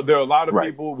 There are a lot of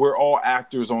people. We're all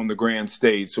actors on the grand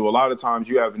stage, so a lot of times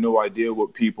you have no idea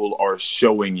what people are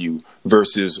showing you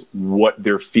versus what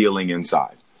they're feeling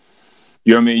inside.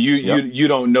 You know what I mean? You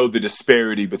don't know the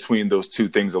disparity between those two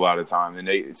things a lot of time,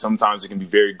 and sometimes it can be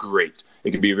very great.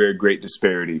 It can be a very great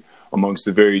disparity amongst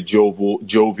the very jovial,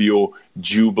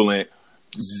 jubilant,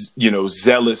 you know,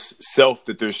 zealous self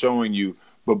that they're showing you,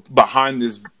 but behind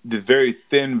the very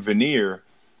thin veneer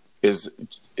is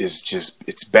just,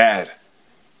 it's bad.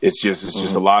 It's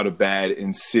just a lot of bad,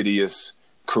 insidious,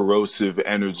 corrosive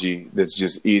energy that's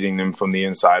just eating them from the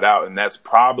inside out, and that's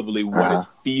probably what it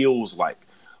feels like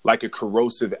a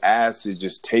corrosive acid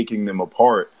just taking them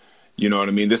apart. You know what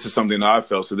I mean? This is something that I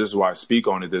felt, so this is why I speak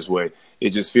on it this way. It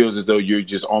just feels as though you're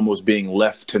just almost being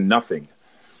left to nothing.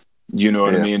 You know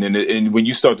what I mean? And when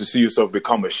you start to see yourself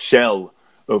become a shell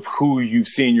of who you've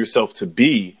seen yourself to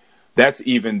be, that's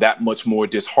even that much more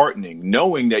disheartening.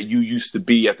 Knowing that you used to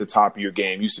be at the top of your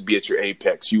game, used to be at your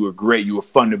apex, you were great, you were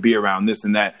fun to be around, this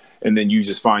and that, and then you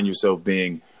just find yourself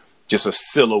being just a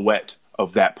silhouette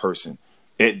of that person.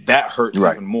 That hurts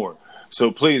even more.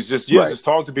 So please, just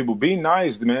talk to people. Be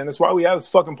nice, man. That's why we have this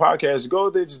fucking podcast. Go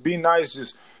there, just be nice,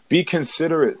 just be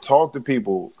considerate. Talk to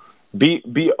people. Be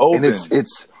open. And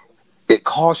it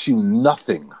costs you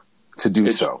nothing to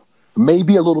do so.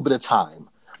 Maybe a little bit of time,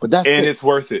 but that's it. And it's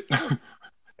worth it.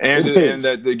 And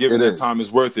that giving that time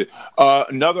is worth it.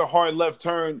 Another hard left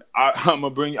turn. I'm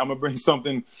gonna bring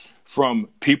something from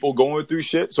people going through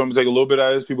shit. So I'm gonna take a little bit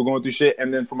out of this, people going through shit,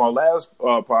 and then from our last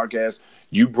podcast,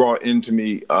 you brought into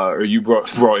me, or you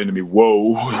brought into me.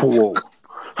 Whoa.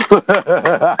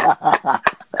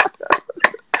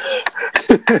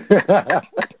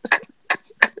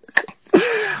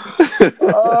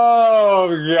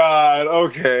 Oh God.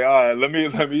 Okay. All right.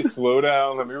 Let me slow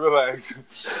down. Let me relax.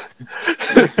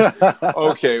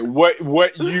 Okay.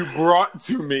 What you brought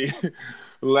to me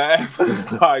last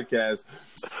podcast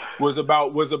was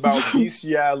about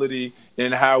bestiality,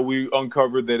 and how we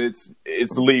uncovered that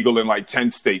it's legal in like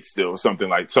 10 states still, something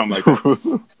like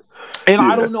that. And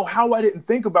I don't know how I didn't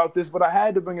think about this, but I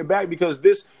had to bring it back, because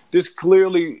this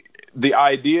clearly, the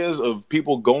ideas of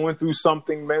people going through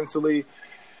something mentally,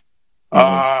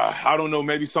 I don't know,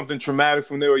 maybe something traumatic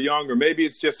from they were young, or maybe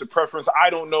it's just a preference.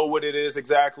 I don't know what it is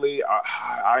exactly.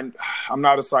 I'm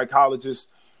not a psychologist.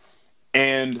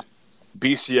 And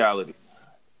bestiality.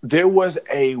 There was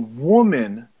a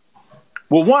woman.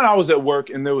 Well, one, I was at work,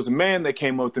 and there was a man that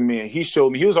came up to me, and he showed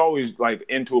me. He was always like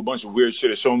into a bunch of weird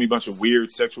shit, showing me a bunch of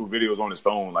weird sexual videos on his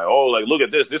phone. Like, oh, like, look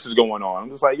at this. This is going on. I'm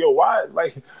just like, yo, why?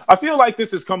 Like, I feel like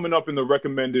this is coming up in the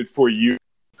recommended for you.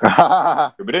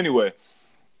 But anyway,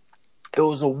 it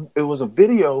was a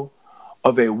video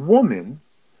of a woman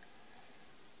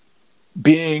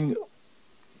being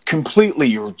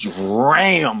completely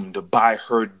rammed by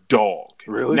her dog.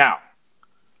 Really? Now,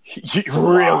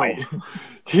 really?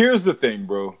 Here's the thing,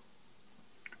 bro.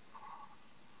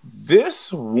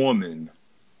 This woman,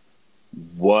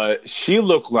 she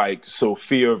looked like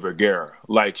Sofia Vergara.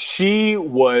 Like, she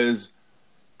was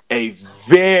a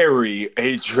very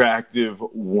attractive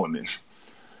woman.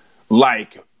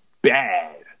 Like,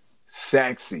 bad,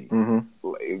 sexy,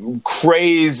 like,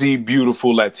 crazy,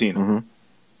 beautiful Latina.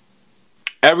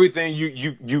 Everything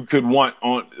you could want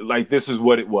on, like, this is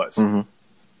what it was.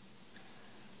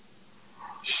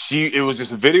 It was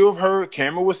just a video of her.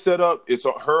 Camera was set up. It's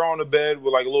her on the bed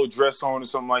with like a little dress on or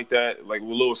something like that, like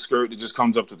with a little skirt that just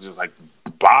comes up to just like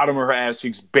the bottom of her ass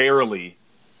cheeks, barely.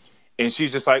 And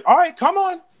she's just like, "All right, come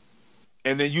on."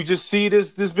 And then you just see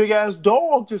this big ass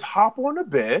dog just hop on the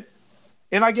bed,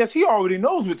 and I guess he already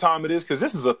knows what time it is because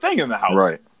this is a thing in the house,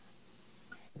 Right?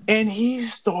 And he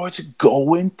starts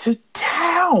going to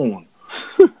town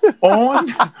on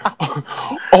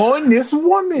this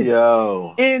woman.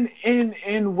 Yo.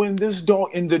 And when this dog,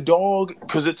 and the dog,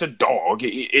 because it's a dog,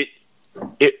 it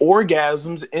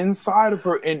orgasms inside of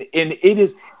her, and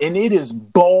it is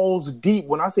balls deep.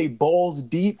 When I say balls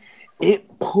deep, it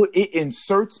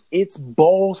inserts its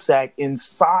ball sack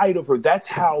inside of her. That's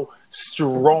how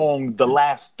strong the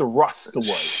last thrust was.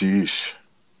 Sheesh.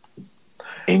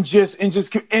 And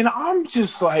I'm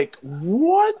just like,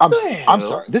 what the hell? I'm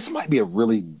sorry. This might be a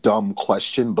really dumb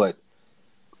question, but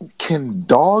can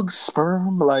dog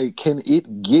sperm, like, can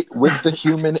it get with the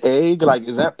human egg? Like,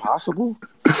 is that possible?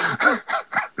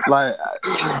 Like,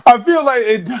 I feel like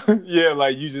it. Yeah,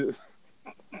 like you just.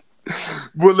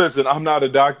 Well, listen, I'm not a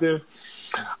doctor.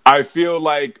 I feel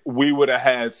like we would have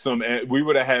had some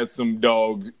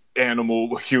dog,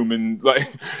 animal, human,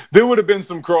 like there would have been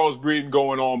some crossbreeding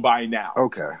going on by now.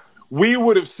 okay. We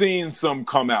would have seen some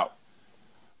come out.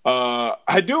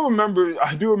 I do remember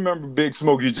Big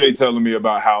Smokey J telling me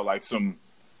about how like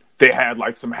they had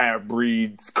like some half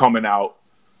breeds coming out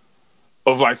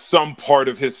of like some part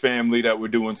of his family that were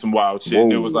doing some wild shit. Whoa.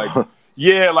 And it was like,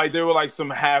 yeah, like there were like some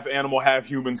half animal, half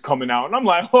humans coming out. And I'm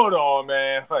like, hold on,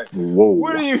 man. Like, Whoa.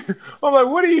 I'm like,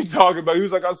 what are you talking about? He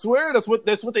was like, I swear that's what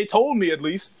they told me, at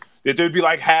least, that there'd be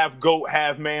like half goat,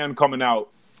 half man coming out.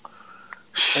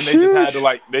 And they just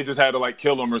had to like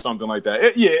kill him or something like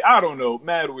that. Yeah, I don't know.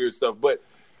 Mad weird stuff. But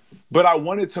I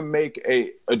wanted to make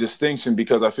a distinction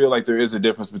because I feel like there is a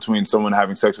difference between someone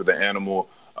having sex with an animal,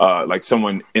 like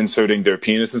someone inserting their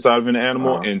penis inside of an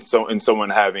animal, and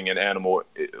someone having an animal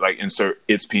like insert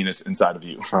its penis inside of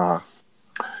you.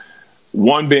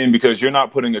 One being because you're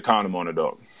not putting a condom on a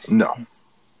dog. No.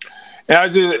 And I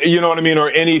just, you know what I mean, or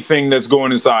anything that's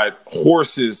going inside.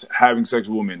 Horses having sex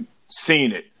with women,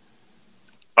 seen it.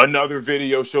 Another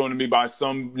video shown to me by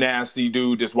some nasty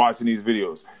dude that's watching these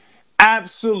videos.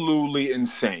 Absolutely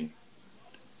insane.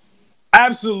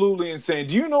 Absolutely insane.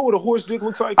 Do you know what a horse dick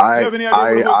looks like? Do you have any idea what a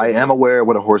horse dick I looks am like? aware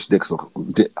what a horse's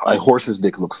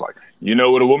dick looks like. You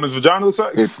know what a woman's vagina looks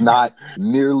like? It's not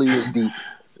nearly as deep.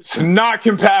 It's not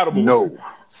compatible. No.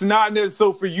 It's not.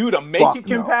 So for you to make Fuck it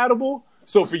no. compatible,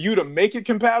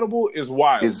 is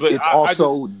wild. It's But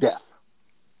also death.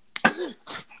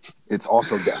 It's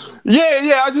also death.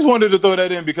 Yeah. I just wanted to throw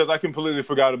that in because I completely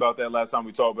forgot about that last time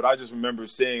we talked. But I just remember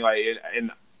seeing like it,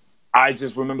 and I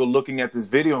just remember looking at this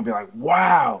video and being like,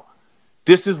 "Wow,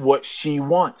 this is what she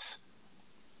wants.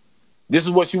 This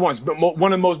is what she wants." But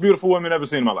one of the most beautiful women I've ever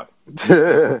seen in my life.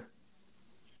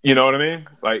 You know what I mean?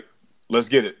 Like, let's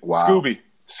get it. Wow. Scooby.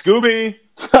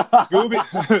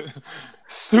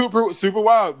 Super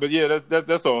wild. But yeah,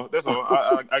 that's all. That's all.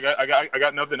 I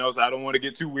got nothing else. I don't want to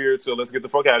get too weird, so let's get the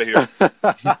fuck out of here.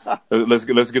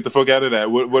 let's get the fuck out of that.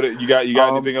 What you got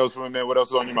anything else for me, man? What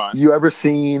else is on your mind? You ever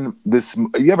seen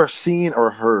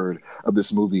or heard of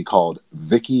this movie called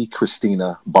Vicky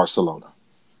Cristina Barcelona?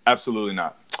 Absolutely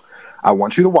not. I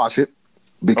want you to watch it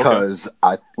because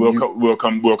we'll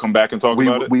come back and talk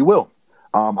about it. We will.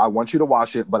 I want you to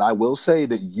watch it, but I will say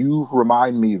that you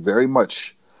remind me very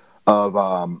much of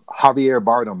Javier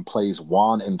Bardem plays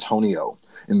Juan Antonio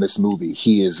in this movie.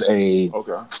 He is a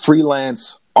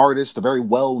freelance artist, a very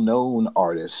well-known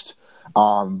artist,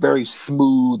 very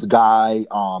smooth guy,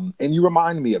 and you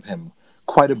remind me of him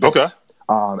quite a bit,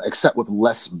 except with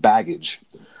less baggage.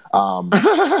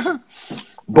 But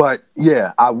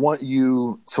yeah, I want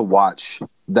you to watch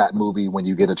that movie when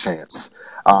you get a chance.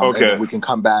 And then we can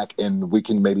come back and we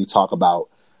can maybe talk about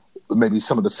maybe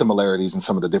some of the similarities and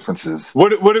some of the differences.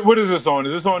 What is this on?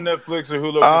 Is this on Netflix or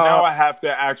Hulu? Now I have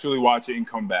to actually watch it and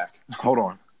come back. Hold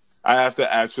on. I have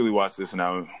to actually watch this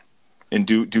now and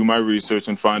do my research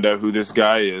and find out who this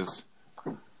guy is.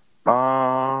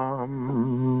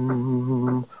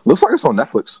 Looks like it's on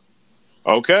Netflix.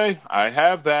 Okay, I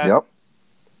have that. Yep.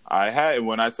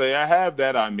 When I say I have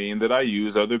that, I mean that I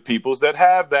use other people's that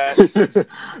have that.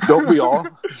 Don't we all?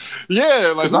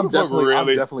 Yeah, like I'm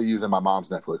really? definitely using my mom's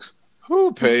Netflix.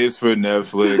 Who pays for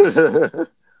Netflix?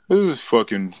 Who's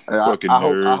fucking nerds?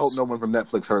 I hope no one from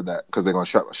Netflix heard that because they're gonna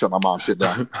shut my mom's shit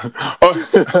down.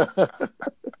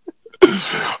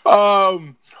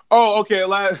 Okay.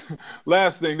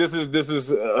 Last thing. This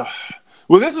is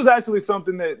well, this was actually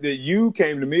something that you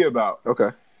came to me about. Okay.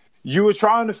 You were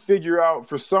trying to figure out,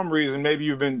 for some reason, maybe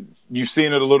you've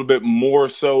seen it a little bit more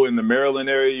so in the Maryland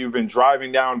area. You've been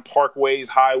driving down parkways,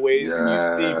 highways,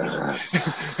 yes. and you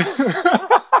see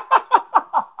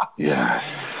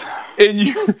yes.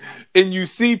 And you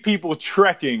see people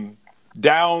trekking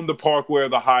down the parkway or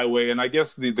the highway. And I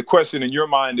guess the question in your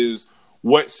mind is,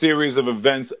 what series of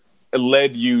events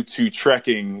led you to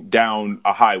trekking down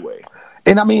a highway?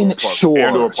 And I mean,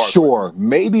 sure.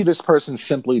 Maybe this person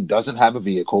simply doesn't have a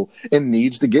vehicle and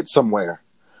needs to get somewhere.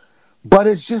 But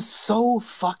it's just so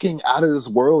fucking out of this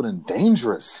world and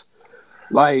dangerous.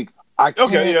 Like, I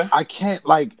can't,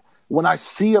 like, when I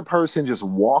see a person just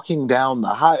walking down the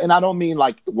and I don't mean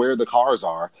like where the cars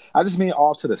are, I just mean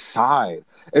off to the side.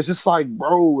 It's just like,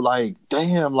 bro, like,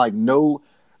 damn, like no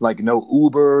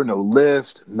Uber, no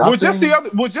Lyft, nothing.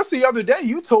 Well, just the other day,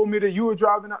 you told me that you were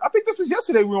driving. I think this was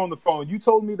yesterday. We were on the phone. You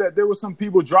told me that there were some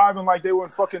people driving like they were in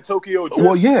fucking Tokyo Drift.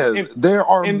 Well, yeah, there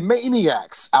are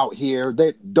maniacs out here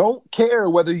that don't care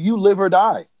whether you live or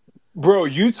die. Bro,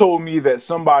 you told me that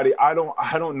somebody. I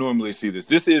don't normally see this.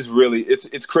 This is really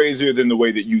it's crazier than the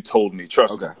way that you told me.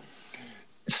 Trust me.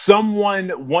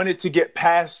 Someone wanted to get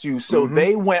past you, so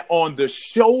they went on the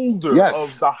shoulder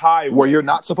of the highway where you're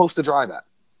not supposed to drive at.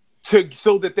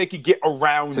 So that they could get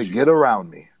around you. Get around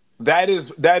me. That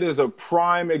is a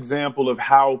prime example of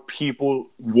how people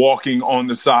walking on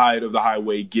the side of the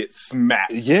highway get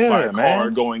smacked by a car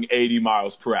going 80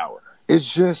 miles per hour. I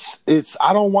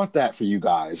don't want that for you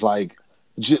guys. Like,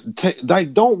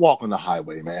 don't walk on the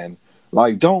highway, man.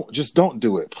 Like, don't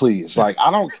do it, please. Like, I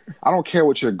don't care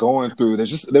what you're going through.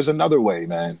 There's another way,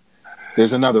 man.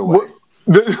 There's another way.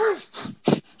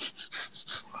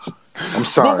 I'm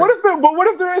sorry. But what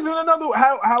if there isn't another?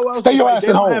 How else? Stay your ass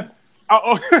at home.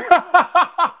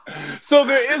 So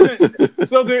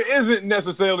there isn't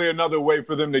necessarily another way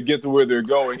for them to get to where they're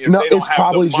going. It's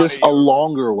probably just a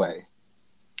longer way.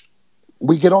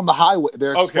 We get on the highway.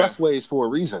 They're expressways for a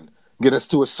reason. Get us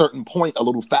to a certain point a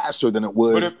little faster than it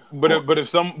would. But if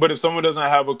someone doesn't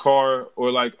have a car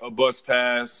or like a bus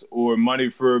pass or money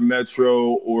for Metro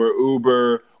or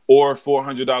Uber or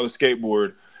 $400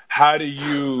 skateboard, how do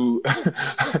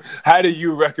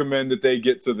you recommend that they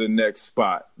get to the next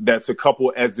spot that's a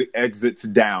couple exits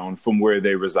down from where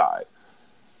they reside?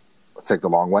 Take the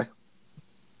long way.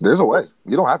 There's a way.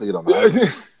 You don't have to get on the highway.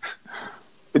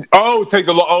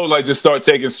 Like just start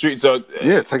taking streets.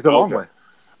 Yeah, take the long way.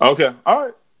 Okay.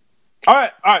 All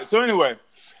right. So anyway,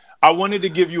 I wanted to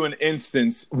give you one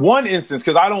instance,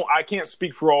 because I can't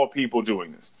speak for all people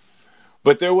doing this.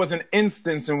 But there was an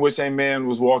instance in which a man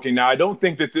was walking. Now, I don't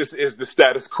think that this is the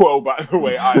status quo, by the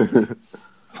way, either.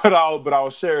 but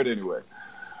I'll share it anyway.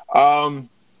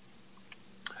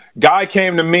 Guy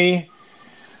came to me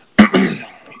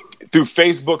through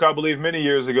Facebook, I believe, many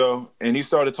years ago, and he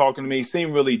started talking to me. He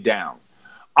seemed really down.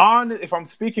 If I'm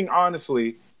speaking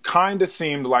honestly, kind of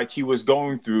seemed like he was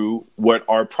going through what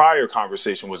our prior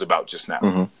conversation was about just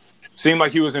now. Seemed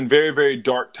like he was in very, very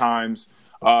dark times.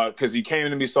 Because he came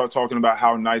to me, started talking about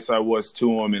how nice I was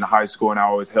to him in high school, and I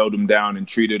always held him down and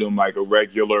treated him like a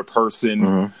regular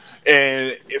person.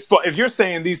 And if you're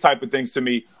saying these type of things to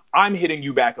me, I'm hitting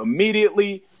you back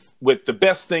immediately with the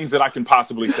best things that I can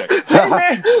possibly say.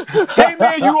 Hey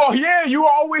man, you were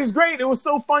always great. It was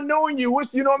so fun knowing you.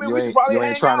 You know what I mean? We should probably hang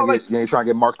out. You ain't trying to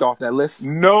get marked off that list?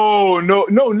 No,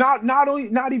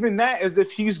 not even that. As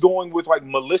if he's going with like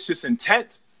malicious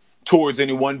intent towards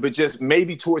anyone, but just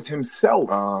maybe towards himself.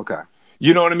 Oh, okay.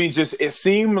 You know what I mean? Just it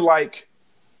seemed like,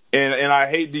 and I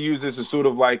hate to use this as sort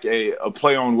of like a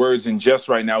play on words and jest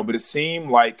right now, but it seemed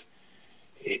like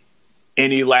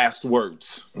any last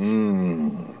words.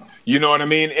 You know what I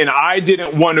mean? And I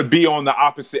didn't want to be on the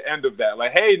opposite end of that.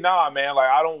 Like, hey, nah, man, like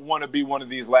I don't want to be one of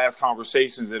these last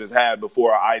conversations that is had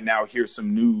before I now hear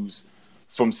some news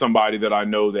from somebody that I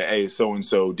know that, hey,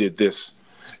 so-and-so did this.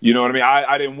 You know what I mean?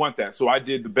 I didn't want that. So I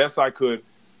did the best I could.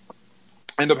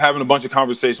 End up having a bunch of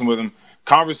conversation with him.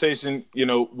 Conversation,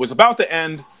 was about to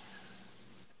end.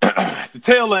 The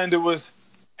tail end, it was,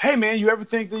 hey man, you ever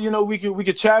think that, we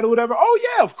could chat or whatever? Oh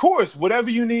yeah, of course.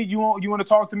 Whatever you need, you want to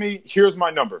talk to me, here's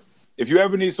my number. if you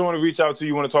ever need someone to reach out to,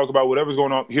 you want to talk about whatever's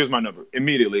going on, here's my number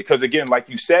immediately. Because again, like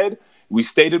you said, we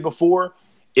stated before,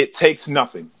 it takes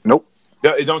nothing. Nope.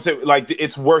 It don't take, like,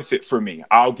 it's worth it for me.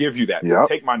 I'll give you that. Yep.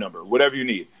 Take my number, whatever you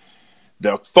need.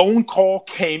 The phone call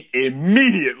came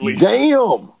immediately.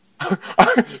 Damn.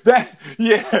 I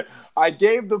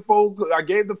gave the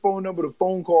phone number. The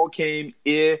phone call came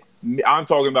in. I'm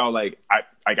talking about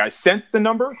I sent the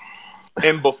number,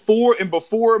 and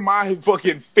before my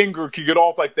fucking finger could get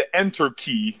off like the enter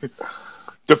key,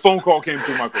 the phone call came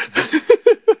through my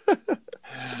phone.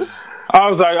 I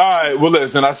was like, all right, well,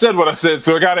 listen, I said what I said,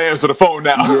 so I got to answer the phone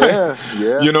now.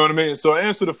 Yeah. You know what I mean? So I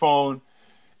answer the phone,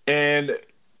 and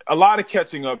a lot of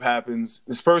catching up happens.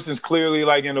 This person's clearly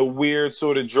like in a weird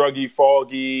sort of druggy,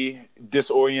 foggy,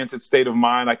 disoriented state of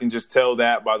mind. I can just tell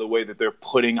that by the way that they're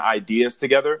putting ideas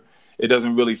together. It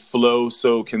doesn't really flow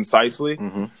so concisely.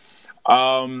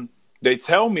 Mm-hmm. They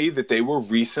tell me that they were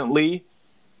recently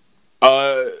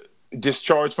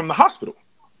discharged from the hospital.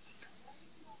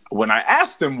 When I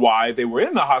asked them why they were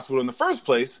in the hospital in the first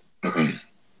place,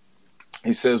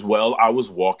 he says, well, I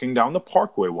was walking down the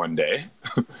parkway one day.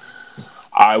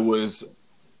 I was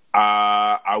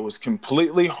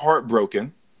completely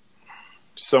heartbroken.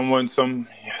 Some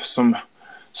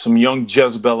young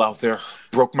Jezebel out there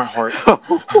broke my heart.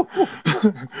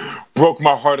 Broke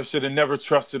my heart. I should have never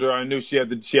trusted her. I knew she had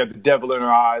the devil in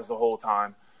her eyes the whole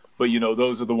time. But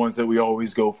those are the ones that we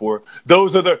always go for.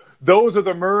 Those are the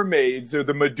mermaids or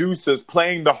the Medusas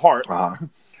playing the harp. Uh-huh.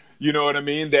 You know what I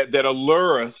mean? That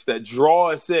allure us, that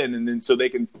draw us in, and then so they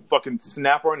can fucking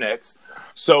snap our necks.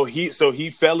 So he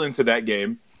fell into that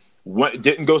game.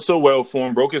 Didn't go so well for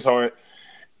him. Broke his heart,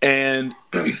 and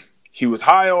he was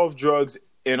high off drugs.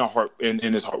 And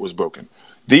his heart was broken.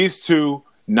 These two,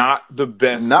 not the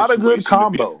best. Not a good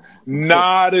combo.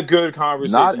 Not a good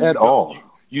conversation. Not at all.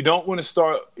 You don't want to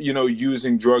start,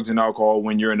 using drugs and alcohol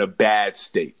when you're in a bad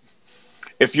state.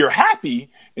 If you're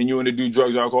happy and you want to do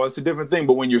drugs or alcohol, it's a different thing.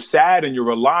 But when you're sad and you're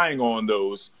relying on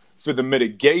those for the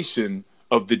mitigation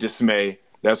of the dismay,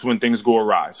 that's when things go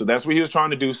awry. So that's what he was trying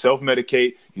to do,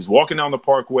 self-medicate. He's walking down the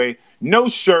parkway, no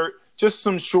shirt, just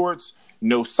some shorts,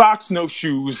 no socks, no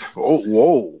shoes. Oh,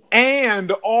 whoa.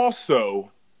 And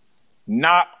also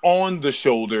not on the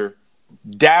shoulder,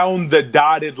 down the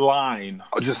dotted line.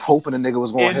 Just hoping a nigga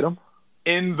was going to hit him?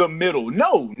 In the middle.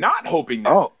 No, not hoping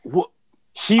that. Oh, well,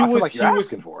 I feel like you're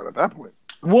asking for it at that point.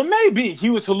 Well, maybe. He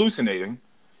was hallucinating.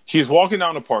 He's walking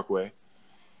down the parkway.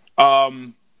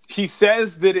 He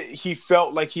says that he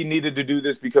felt like he needed to do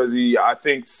this because I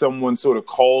think someone sort of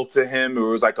called to him, or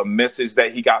it was like a message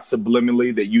that he got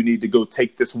subliminally that you need to go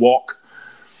take this walk.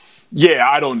 Yeah,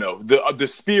 I don't know. The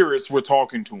spirits were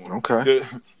talking to him. Okay.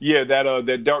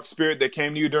 That dark spirit that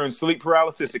came to you during sleep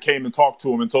paralysis, it came and talked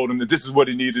to him and told him that this is what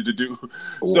he needed to do.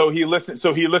 Ooh. So he listened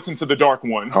to the dark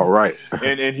one. All right.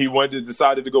 and he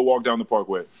decided to go walk down the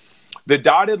parkway. The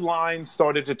dotted line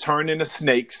started to turn into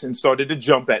snakes and started to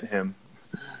jump at him.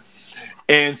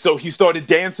 And so he started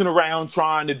dancing around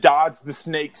trying to dodge the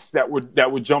snakes that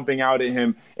were jumping out at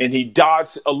him, and he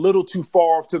dodged a little too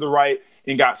far off to the right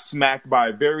and got smacked by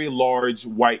a very large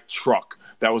white truck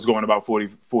that was going about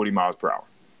 40 miles per hour.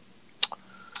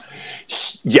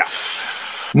 Yeah.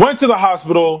 Went to the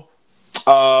hospital.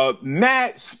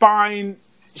 Matt, spine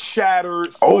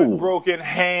shattered, foot broken,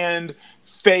 hand,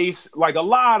 face, like a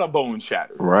lot of bones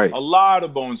shattered. Right. A lot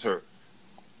of bones hurt.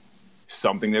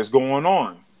 Something that's going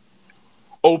on.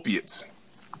 Opiates.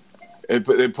 They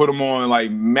put him on like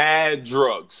mad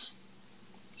drugs.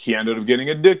 He ended up getting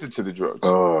addicted to the drugs.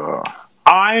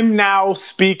 I'm now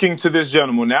speaking to this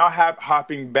gentleman, now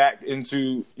hopping back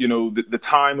into, the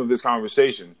time of this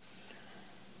conversation.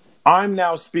 I'm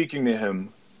now speaking to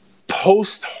him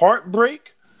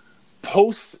post-heartbreak,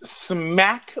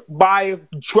 post-smack by a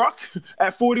truck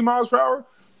at 40 miles per hour,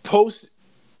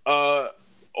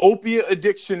 post-opiate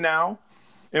addiction now,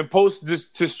 and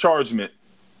post-dischargement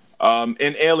and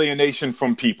alienation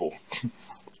from people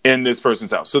in this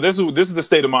person's house. So this is the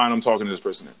state of mind I'm talking to this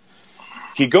person in.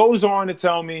 He goes on to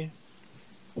tell me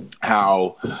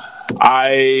how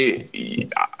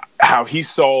he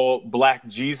saw black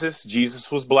Jesus.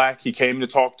 Jesus was black. He came to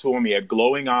talk to him. He had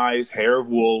glowing eyes, hair of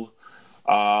wool.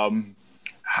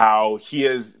 How he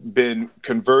has been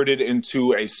converted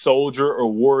into a soldier or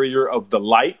warrior of the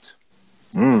light.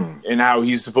 And how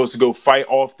he's supposed to go fight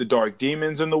off the dark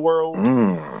demons in the world.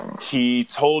 He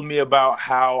told me about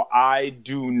how I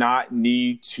do not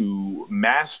need to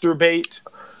masturbate.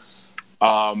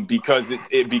 Because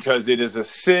it is a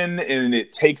sin and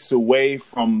it takes away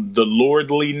from the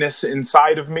lordliness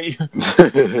inside of me.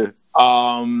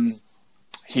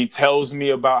 He tells me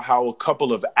about how a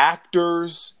couple of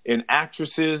actors and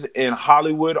actresses in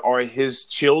Hollywood are his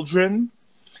children,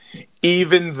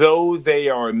 even though they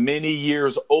are many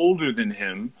years older than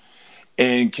him,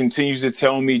 and continues to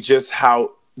tell me just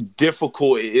how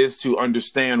difficult it is to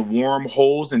understand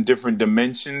wormholes in different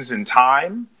dimensions and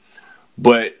time.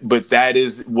 But that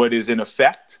is what is in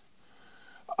effect.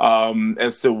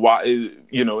 As to why,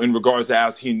 in regards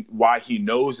to why he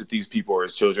knows that these people are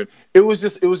his children, it was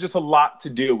just a lot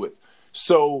to deal with.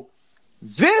 So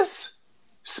this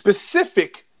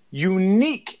specific,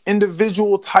 unique,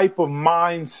 individual type of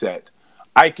mindset,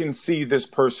 I can see this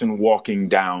person walking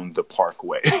down the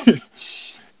parkway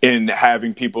and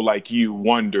having people like you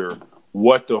wonder,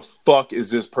 what the fuck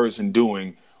is this person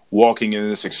doing walking in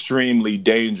this extremely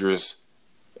dangerous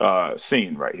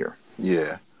scene right here?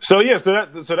 Yeah. So that's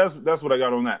what I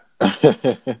got on that.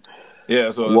 Yeah,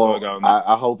 so that's what I got on that.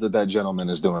 I hope that gentleman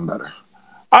is doing better.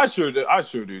 I sure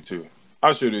do too.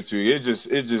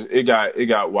 It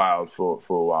got wild for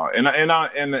a while.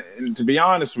 And to be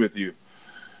honest with you,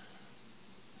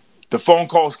 the phone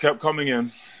calls kept coming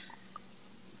in.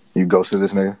 You ghosted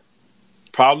this nigga?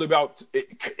 Probably about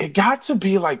it got to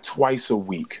be like twice a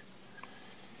week.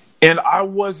 And I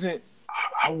wasn't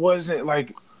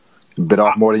like bit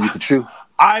off more than you could chew.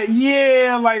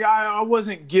 I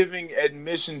wasn't giving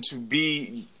admission to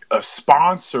be a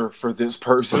sponsor for this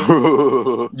person.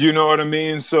 You know what I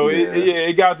mean? So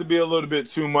it got to be a little bit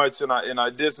too much, and I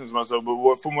distanced myself.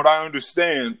 But from what I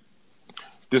understand,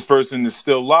 this person is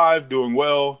still alive, doing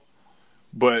well.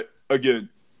 But again,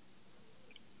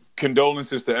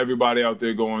 condolences to everybody out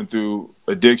there going through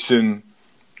addiction,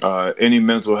 any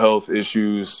mental health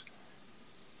issues,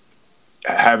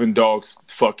 having dogs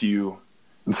fuck you.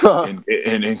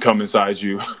 and come inside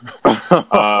you.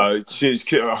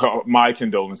 My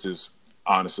condolences,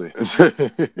 honestly.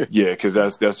 Yeah, because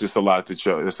that's just a lot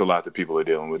that people are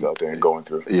dealing with out there and going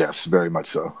through. Yes, very much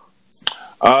so.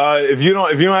 If you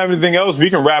don't have anything else, we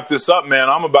can wrap this up, man.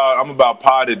 I'm about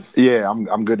potted. Yeah,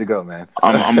 I'm good to go, man.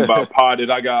 I'm about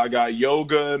potted. I got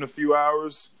yoga in a few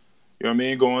hours. You know what I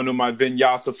mean? Going to my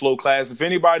Vinyasa flow class. If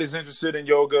anybody's interested in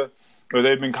yoga, or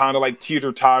they've been kind of like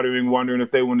teeter-tottering, wondering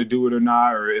if they want to do it or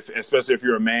not, or especially if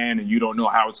you're a man and you don't know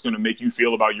how it's going to make you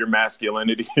feel about your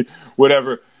masculinity,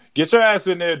 whatever, get your ass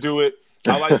in there, do it.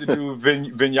 I like to do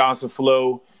Vinyasa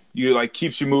flow. You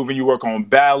keeps you moving. You work on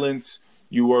balance.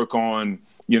 You work on,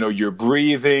 your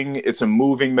breathing. It's a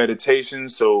moving meditation.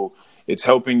 So it's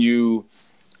helping you,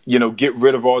 get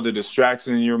rid of all the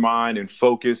distractions in your mind and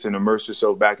focus and immerse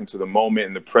yourself back into the moment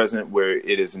in the present, where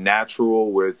it is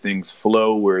natural, where things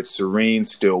flow, where it's serene,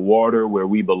 still water, where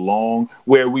we belong,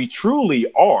 where we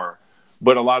truly are,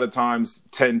 but a lot of times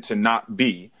tend to not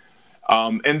be.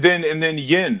 And then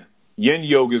yin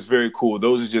yoga is very cool.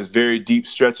 Those are just very deep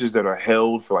stretches that are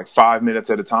held for 5 minutes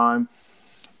at a time.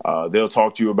 They'll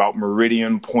talk to you about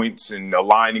meridian points and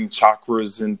aligning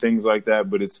chakras and things like that,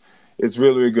 but it's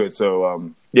really, really good.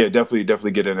 So,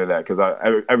 definitely get into that, because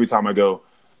every time I go,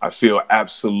 I feel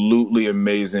absolutely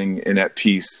amazing and at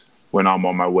peace when I'm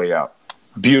on my way out.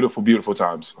 Beautiful, beautiful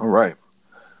times. All right.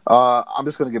 I'm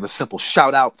just going to give a simple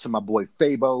shout out to my boy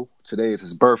Fabo. Today is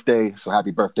his birthday, so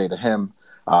happy birthday to him.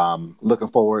 Looking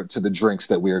forward to the drinks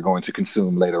that we are going to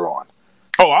consume later on.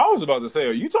 Oh, I was about to say,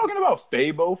 are you talking about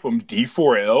Fabo from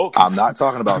D4L? I'm not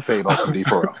talking about Fabo from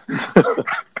D4L.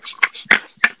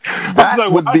 I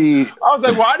was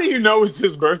like, why do you know it's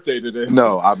his birthday today?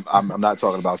 No, I'm not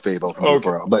talking about Fabo from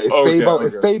D4L. But if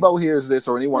Fabo hears this,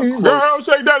 or anyone close, girl,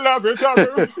 shake that love it, tell me.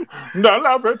 That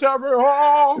love it, tell me.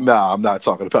 Oh. Nah, I'm not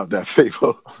talking about that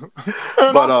Fabo.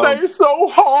 And I stay so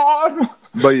hard.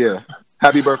 But yeah,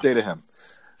 happy birthday to him.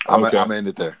 I'm gonna end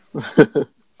it there.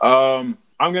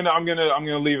 I'm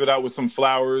gonna leave it out with some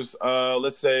flowers.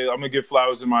 Let's say I'm gonna give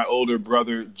flowers to my older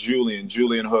brother Julian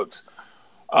Hooks.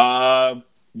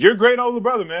 You're a great older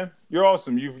brother, man. You're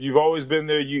awesome. You've always been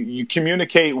there. You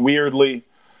communicate weirdly,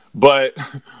 but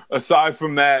aside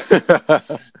from that,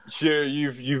 sure,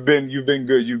 you've been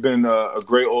good. You've been a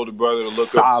great older brother to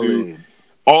look up to.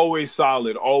 Always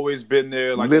solid. Always been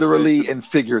there. Literally and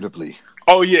figuratively.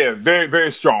 Oh yeah, very,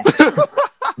 very strong.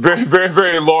 Very, very,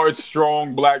 very large,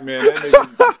 strong black man.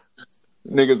 That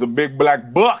nigga's a big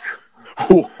black buck.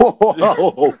 Wait,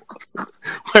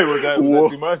 was that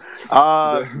too much? A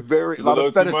lot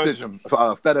of fetishism.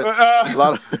 A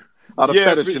lot of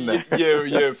fetish in there.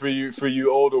 Yeah. For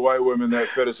you older white women that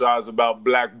fetishize about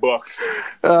black bucks,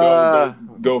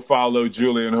 go follow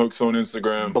Julian Hooks on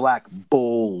Instagram. Black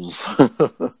bulls.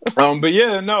 But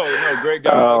yeah, no, great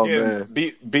guy. Oh, again,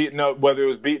 beating up, whether it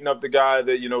was beating up the guy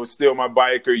that would steal my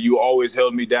bike, or you always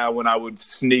held me down when I would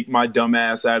sneak my dumb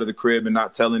ass out of the crib and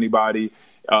not tell anybody,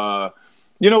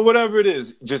 Whatever it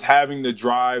is, just having the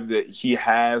drive that he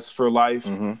has for life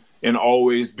and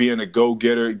always being a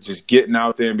go-getter, just getting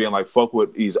out there and being like, fuck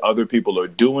what these other people are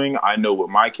doing. I know what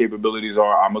my capabilities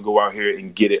are. I'm going to go out here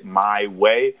and get it my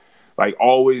way. Like,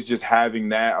 always just having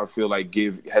that, I feel like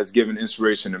has given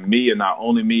inspiration to me, and not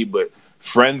only me, but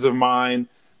friends of mine.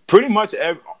 Pretty much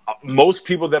most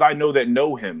people that I know that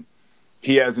know him,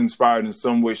 he has inspired in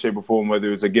some way, shape, or form,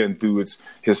 whether it's, again, through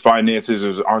his finances or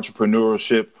his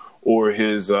entrepreneurship or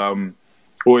his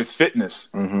fitness.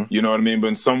 You know what I mean? But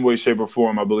in some way, shape, or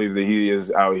form, I believe that he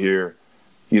is out here.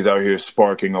 He's out here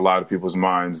sparking a lot of people's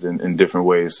minds in different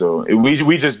ways. So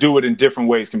we just do it in different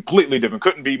ways, completely different.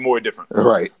 Couldn't be more different.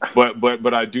 Right.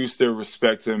 But I do still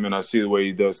respect him, and I see the way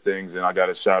he does things, and I got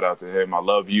to shout out to him. I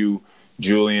love you,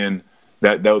 Julian.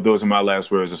 Those are my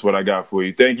last words. That's what I got for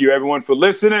you. Thank you, everyone, for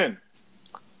listening.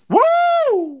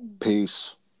 Woo!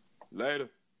 Peace. Later.